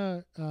did want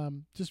to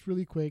just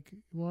really quick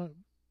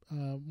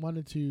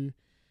wanted to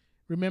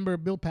remember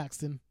Bill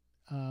Paxton,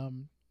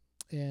 and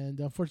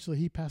unfortunately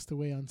he passed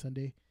away on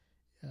Sunday,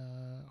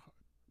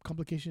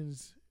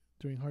 complications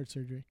during heart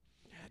surgery.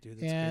 Yeah, dude,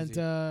 that's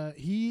and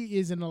crazy. He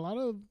is in a lot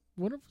of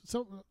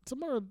some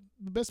of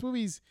the best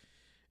movies,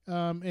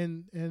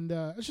 and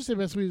I should say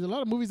best movies. A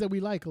lot of movies that we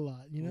like a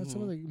lot. You know,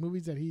 some of the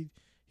movies that he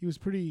was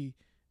pretty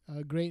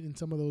great in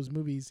some of those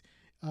movies.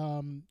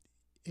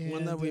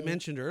 One that we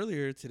mentioned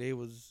earlier today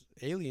was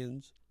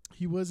Aliens.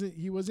 He was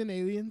in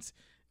Aliens.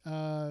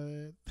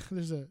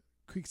 There's a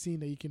quick scene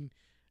that you can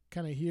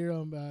kind of hear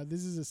him.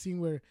 This is a scene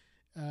where,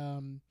 do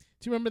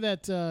you remember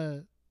that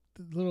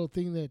little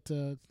thing that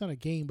it's not a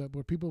game, but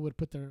where people would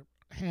put their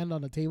hand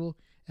on a table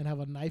and have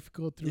a knife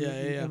go through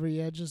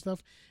every edge and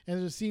stuff. And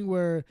there's a scene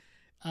where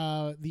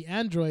the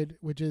android,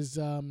 which is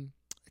I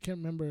can't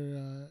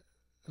remember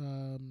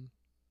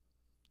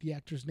the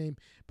actor's name,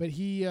 but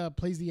he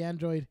plays the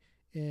android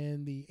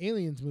in the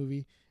Aliens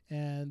movie,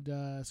 and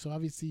so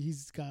obviously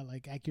he's got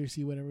like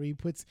accuracy, whatever. He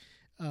puts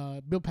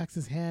Bill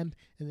Paxton's hand,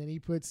 and then he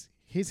puts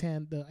his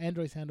hand, the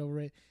android's hand, over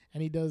it,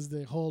 and he does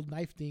the whole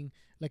knife thing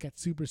like at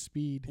super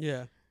speed.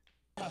 Yeah.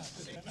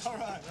 All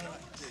right.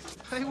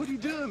 Hey, what are you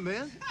doing,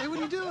 man? Hey, what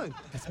are you doing?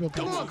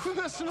 Come on, quit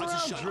messing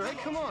around, Drake.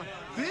 Come on.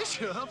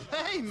 Bishop,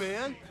 hey,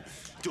 man.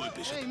 Do it,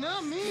 Bishop. Hey,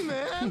 not me,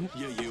 man.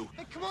 Yeah, you.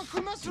 Hey, come on,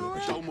 quit messing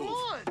around. Don't move. Come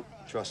on.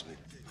 Trust me.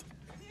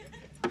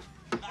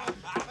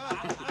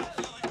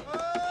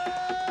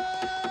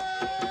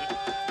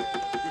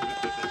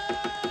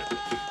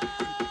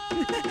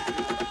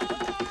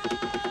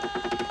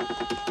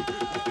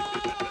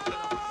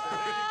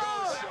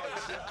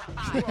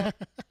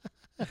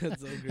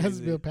 That's so crazy. That's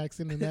Bill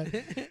Paxton, and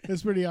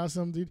that's pretty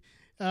awesome, dude.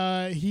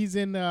 He's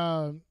in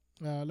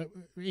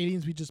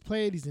Aliens we just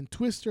played. He's in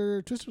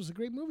Twister. Twister was a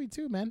great movie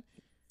too, man.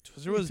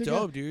 Twister was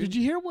dope, dude. Did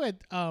you hear what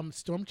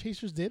Storm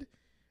Chasers did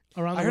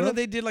around the I heard world? that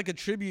they did like a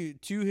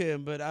tribute to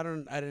him, but I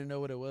didn't know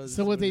what it was.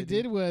 So what they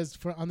did was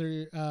on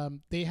their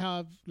they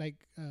have like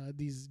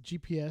these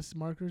GPS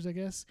markers, I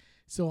guess.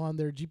 So on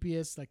their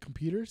GPS like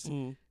computers,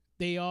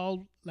 they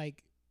all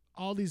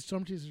these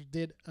Storm Chasers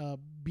did a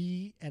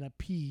B and a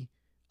P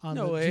on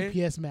the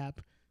GPS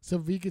map. So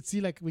if you could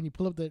see, like when you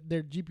pull up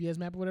their GPS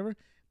map or whatever,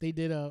 they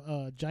did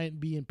a giant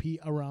B and P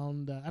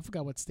around I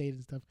forgot what state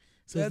and stuff.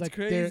 So that's it's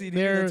like crazy, dude.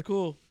 That's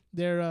cool.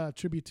 Their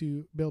tribute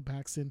to Bill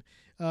Paxton.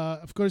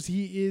 Of course,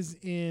 he is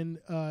in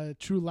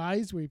True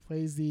Lies, where he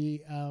plays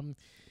the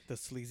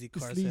sleazy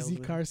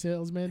car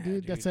salesman,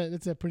 dude. Yeah,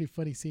 That's a pretty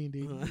funny scene,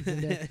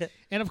 dude.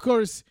 And of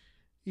course,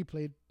 he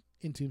played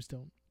in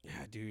Tombstone.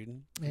 Yeah,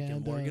 dude.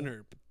 And Morgan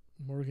Earp.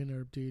 Morgan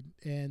Earp, dude.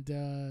 And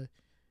the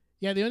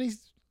only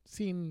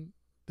scene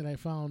that I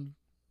found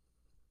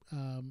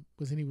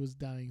was when he was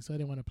dying, so I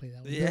didn't want to play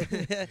that one. Yeah,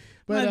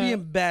 but might be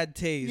in bad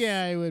taste.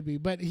 Yeah, it would be.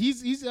 But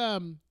he's a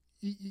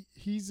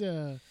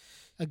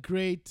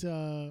great.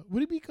 Would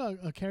he be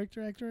a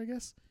character actor? I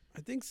guess. I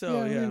think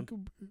so. Yeah.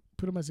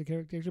 Put him as a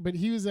character actor, but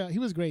he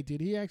was great,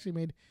 dude. He actually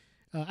made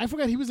I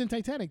forgot he was in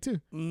Titanic too.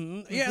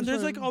 Mm-hmm. Yeah, and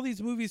there's like all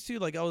these movies too.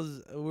 Like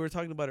we were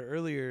talking about it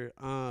earlier.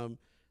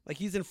 Like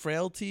he's in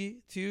Frailty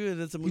too,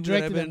 and it's a movie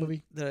that I've been.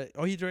 Movie.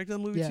 He directed that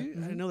movie too. Mm-hmm.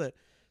 I didn't know that.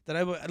 That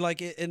I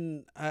like it,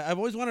 and I've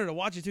always wanted to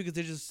watch it too because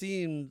it just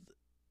seemed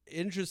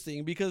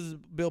interesting because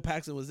Bill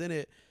Paxton was in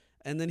it,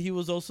 and then he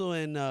was also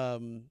in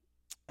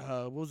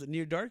what was it?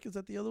 Near Dark? Is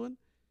that the other one?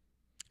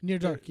 Near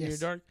Dark, yes. Near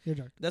Dark. Near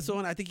Dark. That's the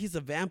one. I think he's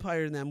a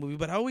vampire in that movie.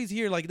 But I always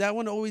hear like that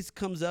one always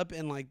comes up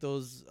in like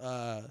those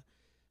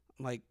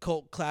like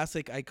cult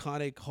classic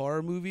iconic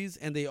horror movies,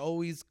 and they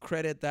always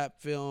credit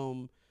that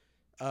film.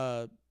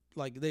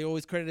 Like they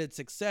always credited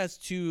success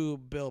to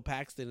Bill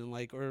Paxton and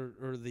like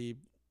or the,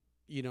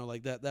 you know,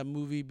 like that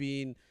movie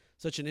being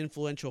such an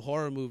influential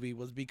horror movie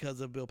was because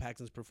of Bill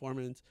Paxton's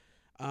performance.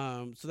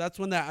 So that's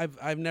one that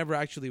I've never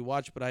actually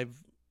watched, but I've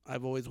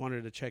always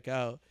wanted to check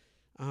out.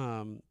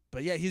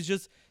 But yeah, he's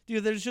just,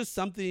 dude, there's just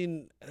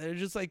something, there's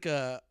just like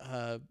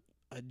a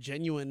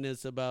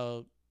genuineness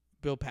about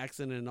Bill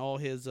Paxton and all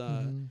his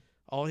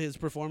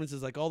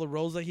performances, like all the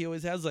roles that he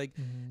always has. Like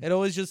it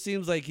always just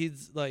seems like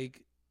he's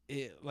like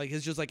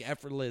it's just like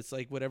effortless,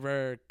 like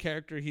whatever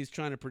character he's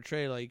trying to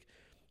portray, like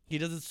he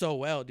does it so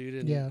well,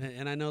 dude.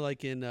 And I know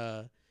like in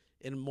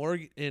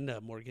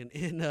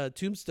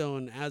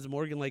Tombstone as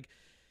Morgan, like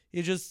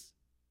he just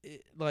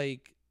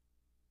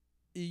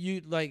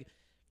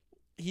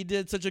he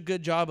did such a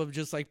good job of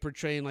just like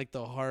portraying like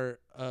the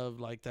heart of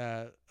like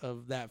that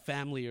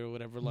family or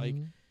whatever. Like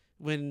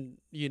when,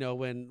 you know,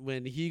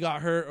 when he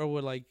got hurt or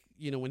when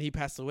when he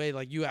passed away,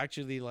 like you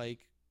actually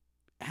like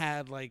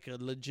had like a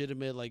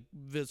legitimate like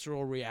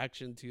visceral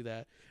reaction to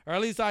that, or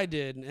at least I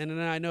did. And then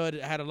I know it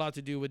had a lot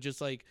to do with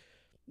just like,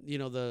 you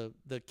know,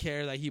 the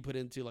care that he put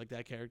into like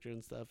that character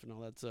and stuff and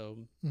all that. So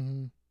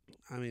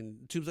I mean,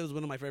 Tombstone is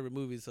one of my favorite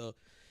movies. So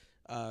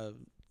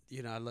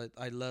you know,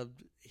 I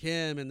loved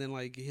him, and then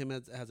like him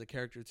as a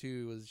character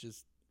too was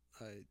just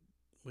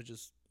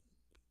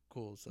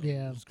cool. So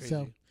yeah, it was crazy.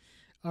 So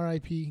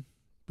R.I.P.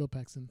 Bill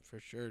Paxton for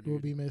sure, dude. Will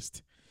be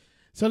missed.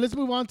 So let's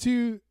move on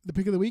to the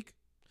pick of the week.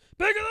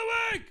 Pick of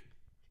the week,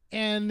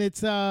 and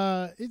it's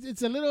a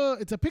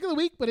pick of the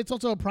week, but it's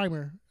also a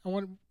primer. We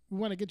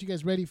want to get you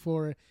guys ready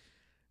for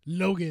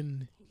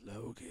Logan.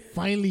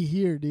 Finally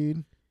here,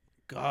 dude.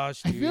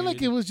 Gosh, dude. I feel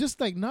like it was just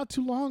like not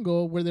too long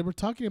ago where they were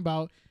talking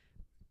about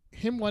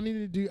him wanting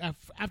to do,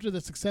 after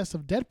the success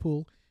of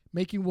Deadpool,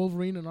 making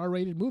Wolverine an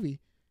R-rated movie.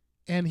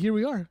 And here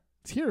we are.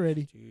 It's here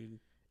already. Dude.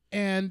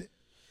 And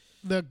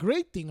the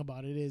great thing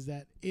about it is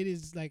that it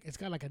is like, it's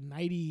got like a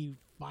 95%,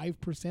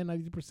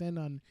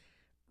 90% on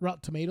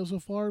Rotten Tomatoes so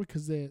far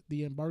because the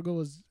embargo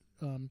was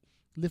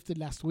lifted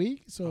last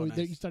week. So nice.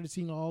 You started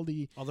seeing all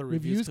the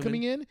reviews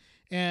coming in.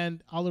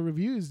 And all the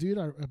reviews, dude,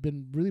 have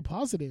been really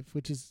positive,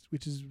 which is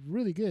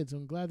really good. So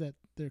I'm glad that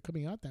they're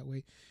coming out that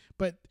way.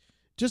 But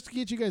just to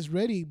get you guys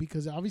ready,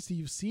 because obviously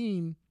you've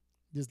seen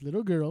this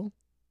little girl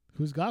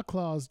who's got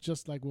claws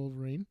just like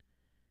Wolverine.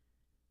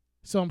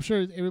 So I'm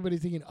sure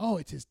everybody's thinking, oh,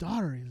 it's his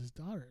daughter. It's his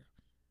daughter.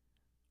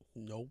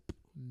 Nope.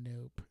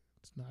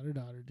 It's not her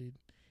daughter, dude.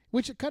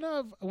 Which kind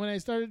of, when I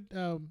started,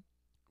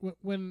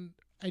 when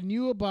I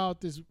knew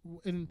about this,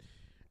 and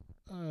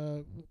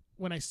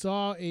when I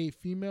saw a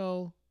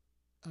female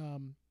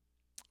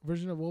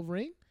version of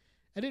Wolverine,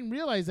 I didn't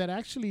realize that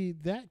actually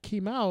that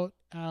came out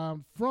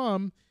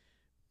from,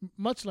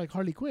 much like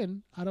Harley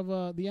Quinn, out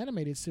of the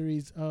animated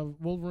series of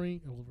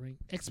Wolverine,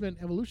 X-Men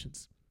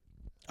Evolutions.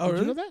 Oh, Did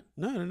really? you know that?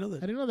 No, I didn't know that. I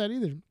didn't know that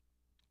either.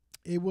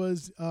 It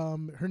was,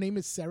 her name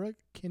is Sarah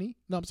Kinney.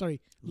 No, I'm sorry,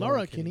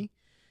 Laura Kinney.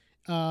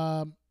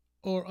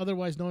 Or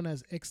otherwise known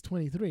as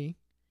X-23.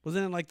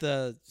 Wasn't it like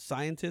the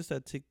scientist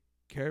that took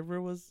care of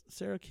her was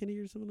Sarah Kinney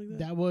or something like that?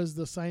 That was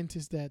the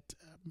scientist that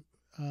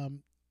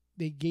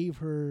they gave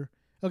her.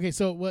 Okay,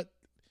 so what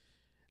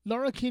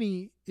Laura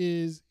Kinney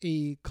is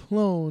a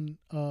clone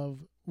of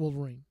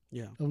Wolverine.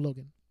 Yeah. Of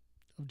Logan.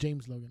 Of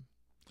James Logan.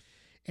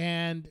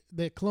 And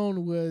the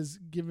clone was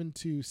given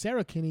to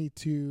Sarah Kinney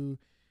to,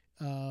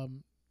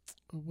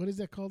 what is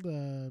that called?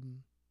 Oh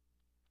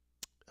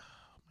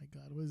my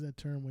God, what is that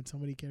term when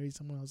somebody carries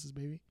someone else's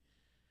baby?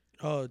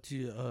 Oh,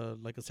 to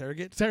like a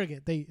surrogate?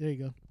 Surrogate. There you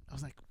go. I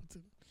was like, what's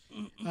it?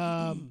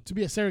 To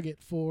be a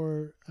surrogate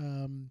for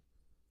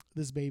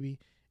this baby.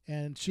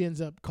 And she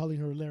ends up calling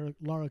her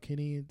Laura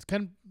Kinney. It's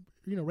kind of,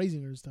 you know,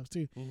 raising her and stuff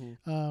too,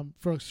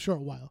 for a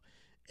short while.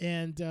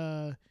 And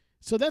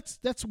so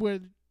that's where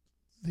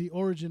the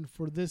origin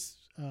for this,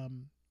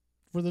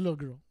 for the little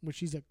girl, where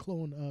she's a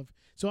clone of.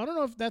 So I don't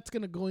know if that's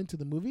going to go into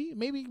the movie.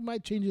 Maybe it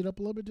might change it up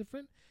a little bit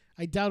different.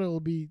 I doubt it will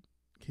be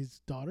his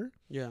daughter.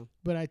 Yeah.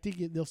 But I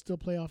think they'll still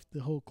play off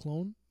the whole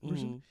clone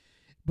version.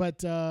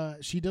 But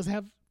she does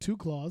have 2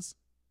 claws.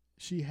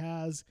 She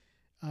has,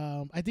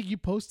 I think you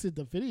posted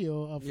the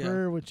video of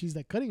her when she's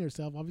like cutting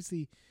herself.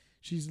 Obviously,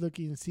 she's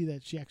looking to see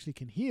that she actually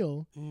can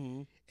heal.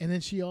 And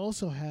then she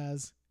also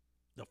has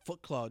the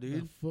foot claw,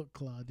 dude. The foot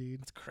claw,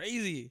 dude. It's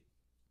crazy.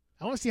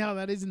 I want to see how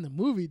that is in the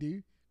movie,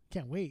 dude.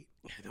 Can't wait.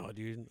 I know,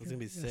 dude. It's going to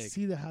be sick.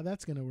 See how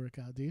that's going to work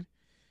out, dude.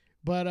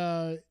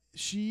 But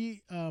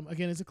she,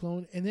 again, is a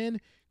clone. And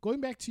then going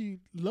back to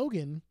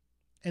Logan,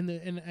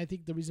 and I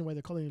think the reason why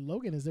they're calling it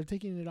Logan is they're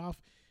taking it off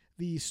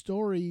the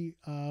story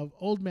of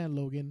Old Man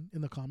Logan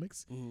in the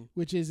comics,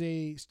 which is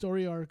a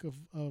story arc of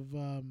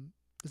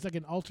it's like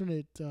an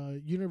alternate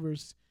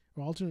universe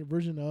or alternate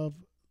version of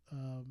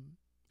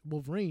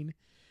Wolverine,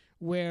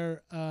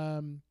 where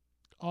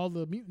all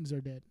the mutants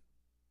are dead.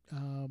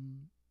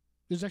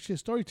 There's actually a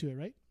story to it,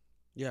 right?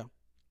 Yeah.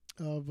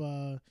 Of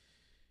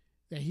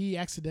that he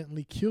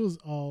accidentally kills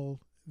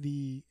all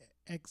the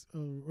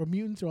or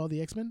mutants or all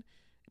the X-Men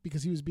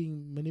because he was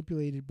being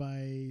manipulated by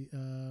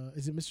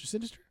is it Mr.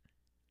 Sinister?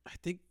 I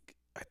think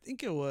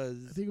it was.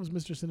 I think it was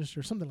Mr.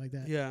 Sinister or something like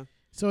that. Yeah.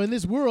 So in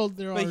this world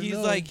there but are he's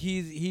like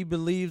he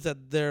believes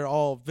that they're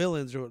all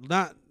villains, or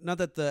not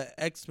that the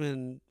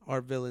X-Men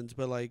are villains,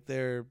 but like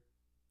I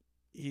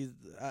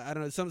don't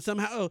know,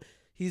 somehow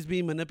he's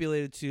being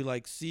manipulated to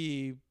like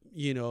see,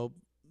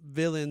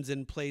 villains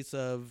in place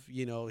of,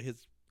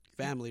 his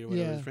family or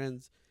whatever, his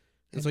friends.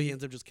 And so he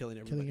ends up just killing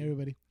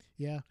everybody.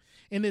 Yeah.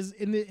 In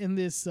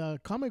this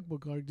comic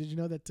book arc, did you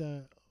know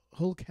that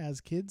Hulk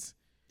has kids?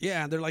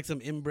 Yeah, they're like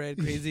some inbred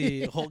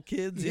crazy Hulk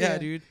kids. Yeah,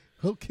 dude.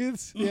 Hulk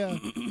kids. Yeah.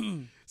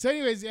 So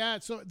anyways, yeah,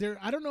 so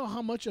I don't know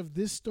how much of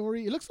this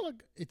story, it looks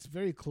like it's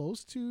very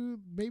close to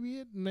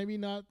maybe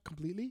not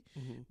completely,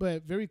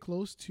 but very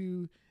close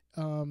to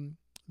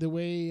the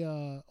way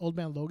Old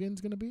Man Logan's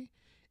going to be,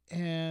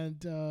 and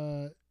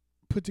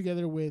put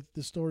together with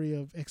the story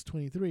of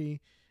X-23,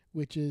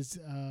 which is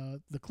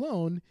the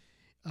clone.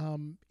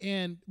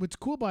 And what's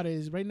cool about it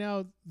is right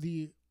now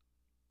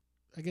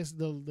I guess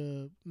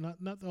the not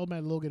the Old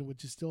Man Logan,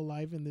 which is still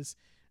alive in this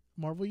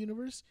Marvel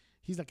universe.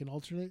 He's like an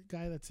alternate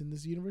guy that's in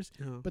this universe.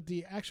 But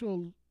the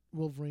actual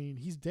Wolverine,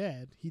 he's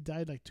dead. He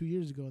died like 2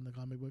 years ago in the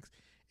comic books.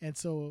 And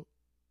so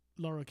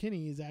Laura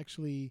Kinney is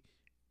actually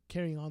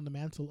carrying on the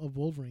mantle of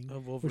Wolverine.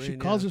 Where she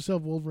calls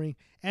herself Wolverine,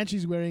 and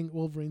she's wearing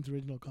Wolverine's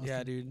original costume.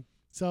 Yeah, dude.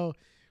 So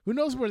who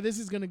knows where this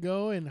is going to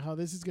go and how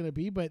this is going to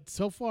be. But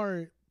so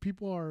far,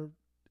 people are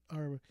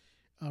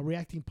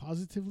reacting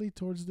positively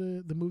towards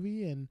the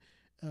movie. And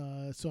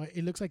so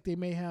it looks like they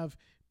may have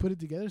put it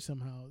together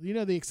somehow.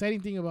 The exciting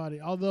thing about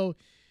it, although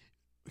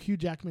Hugh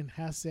Jackman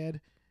has said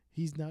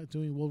he's not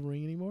doing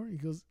Wolverine anymore, he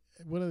goes,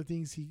 one of the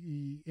things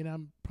he and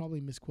I'm probably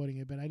misquoting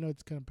it, but I know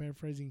it's kind of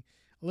paraphrasing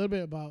a little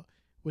bit about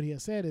what he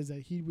has said, is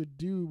that he would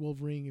do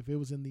Wolverine if it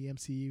was in the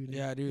MCU.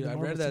 Yeah, dude, I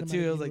read that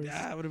too. I was like,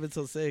 it would have been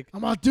so sick.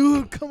 I'm like,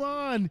 dude, come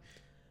on.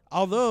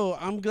 Although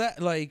I'm glad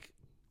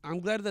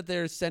that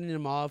they're sending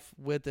him off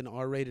with an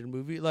R-rated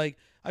movie. Like,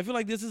 I feel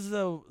like this is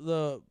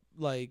the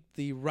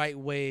right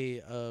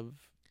way of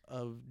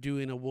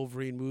doing a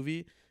Wolverine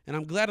movie, and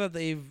I'm glad that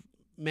they've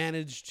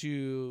managed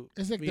to,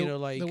 it's like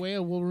the way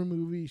a Wolverine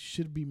movie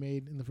should be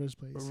made in the first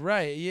place.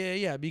 Right?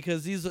 Yeah.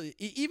 Because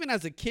even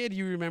as a kid,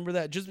 you remember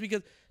that, just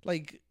because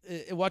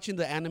watching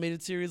the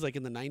animated series like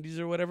in the 90s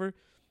or whatever,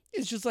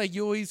 it's just like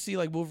you always see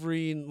like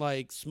Wolverine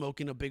like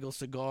smoking a big old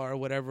cigar or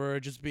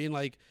whatever, just being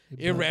like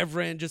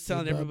irreverent, just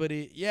telling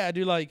everybody, yeah,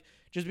 dude, like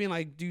just being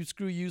like, dude,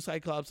 screw you,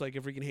 Cyclops, like I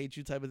freaking hate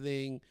you type of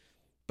thing.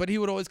 But he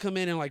would always come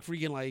in and like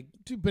freaking like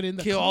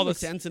kill all the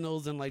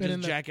Sentinels and like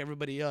just jack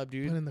everybody up,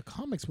 dude. But in the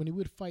comics, when he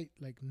would fight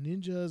like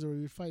ninjas, or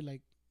he would fight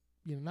like,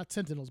 not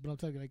Sentinels, but I'm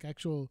talking like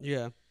actual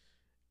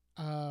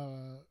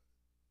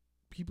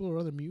people or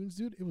other mutants,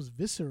 dude, it was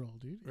visceral,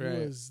 dude. Right.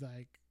 It was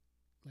like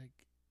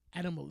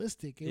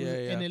animalistic.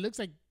 And it looks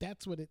like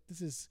that's what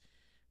this is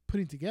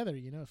putting together,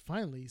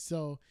 finally.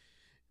 So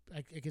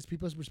I guess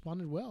people have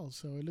responded well,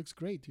 so it looks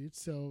great, dude.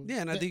 So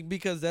yeah, and I think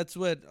because that's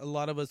what a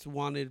lot of us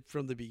wanted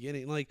from the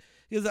beginning. Like,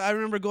 because I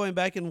remember going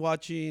back and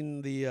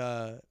watching the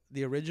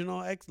original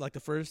the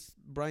first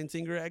Bryan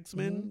Singer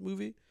X-Men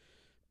movie,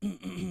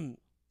 and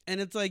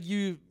it's like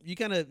you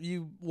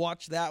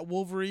watch that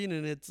Wolverine,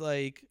 and it's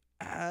like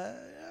I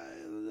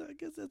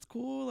guess that's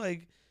cool.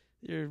 Like,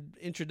 your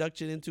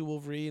introduction into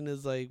Wolverine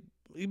is like,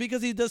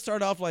 because he does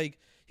start off like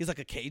he's like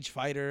a cage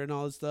fighter and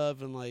all this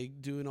stuff, and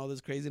like doing all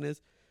this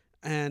craziness.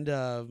 And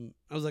I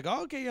was like,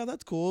 oh, okay, yeah,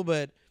 that's cool.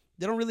 But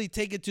they don't really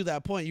take it to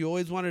that point. You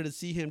always wanted to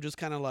see him just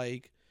kind of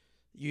like,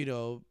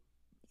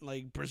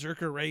 like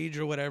berserker rage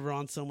or whatever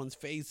on someone's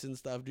face and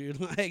stuff, dude.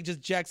 Like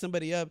just jack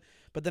somebody up.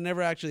 But that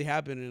never actually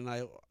happened. And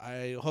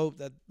I hope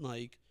that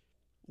like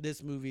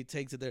this movie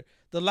takes it there.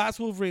 The last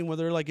Wolverine, where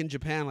they're like in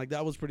Japan, like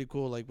that was pretty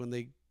cool. Like when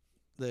they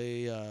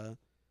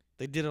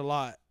did a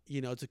lot,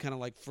 to kind of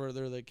like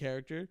further the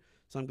character.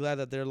 So I'm glad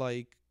that they're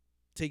like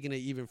taking it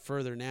even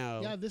further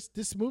now. Yeah,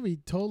 this movie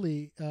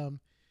totally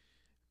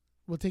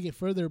will take it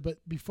further. But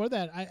before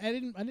that, I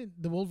didn't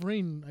the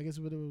Wolverine, I guess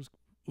what it was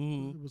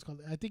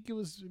called. I think it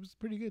was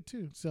pretty good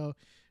too. So,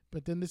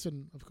 but then this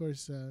one, of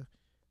course,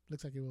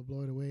 looks like it will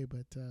blow it away.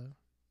 But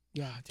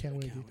yeah, can't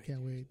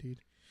wait,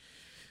 dude.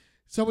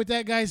 So with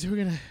that, guys, we're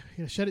gonna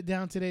shut it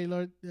down today,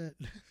 Lord.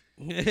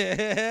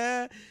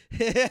 Yeah.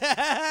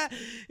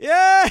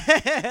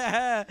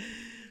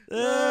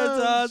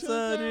 That's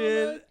awesome,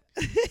 dude.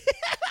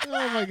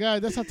 Oh my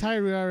God, that's how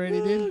tired we are already,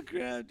 dude. Oh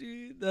crap,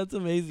 dude, that's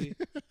amazing.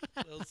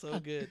 That was so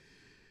good.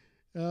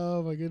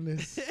 Oh my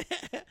goodness.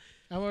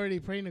 I'm already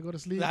praying to go to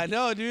sleep. I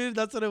know, dude.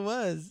 That's what it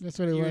was. That's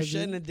what it was.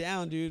 You're shutting it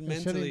down, dude.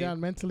 Mentally. Shutting it down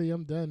mentally.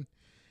 I'm done.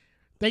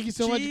 Thank you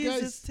so much,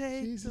 guys.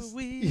 Take the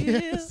wheel.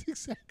 Yes,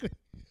 exactly.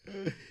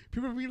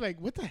 People will be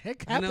like, "What the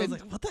heck happened?" And I was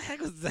like, "What the heck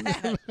was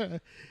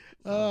that?"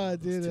 Oh,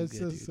 dude, that's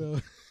good,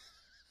 so.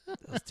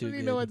 That was too I don't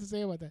even know what to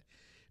say about that.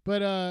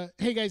 But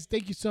hey, guys,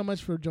 thank you so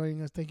much for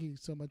joining us. Thank you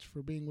so much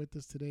for being with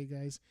us today,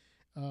 guys.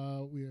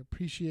 We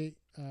appreciate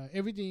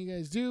everything you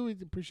guys do. We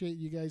appreciate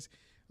you guys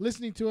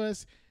listening to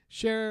us.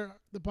 Share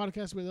the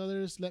podcast with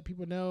others. Let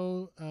people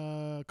know.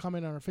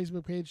 Comment on our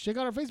Facebook page. Check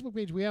out our Facebook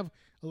page. We have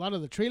a lot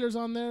of the trailers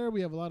on there.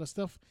 We have a lot of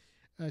stuff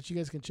that you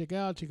guys can check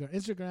out. Check our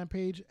Instagram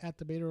page at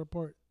The Beta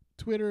Report.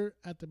 Twitter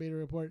at The Beta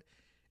Report.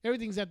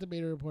 Everything's at The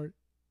Beta Report.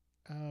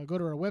 Go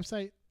to our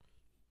website,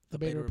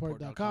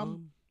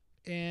 thebetareport.com.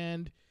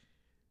 And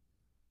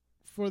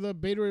for The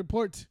Beta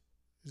Report,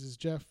 this is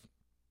Jeff.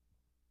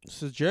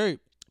 This is Jerry.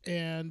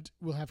 And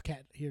we'll have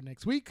Kat here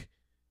next week.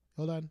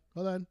 Hold on.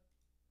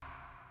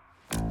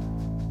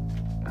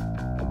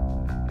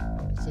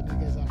 Send you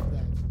guys off for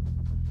that.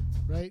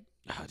 Right?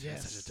 Oh, dude,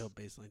 that's such a dope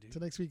bass line, dude.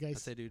 Till next week, guys. I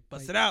say, dude,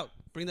 bust it out.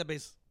 Bring that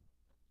bass.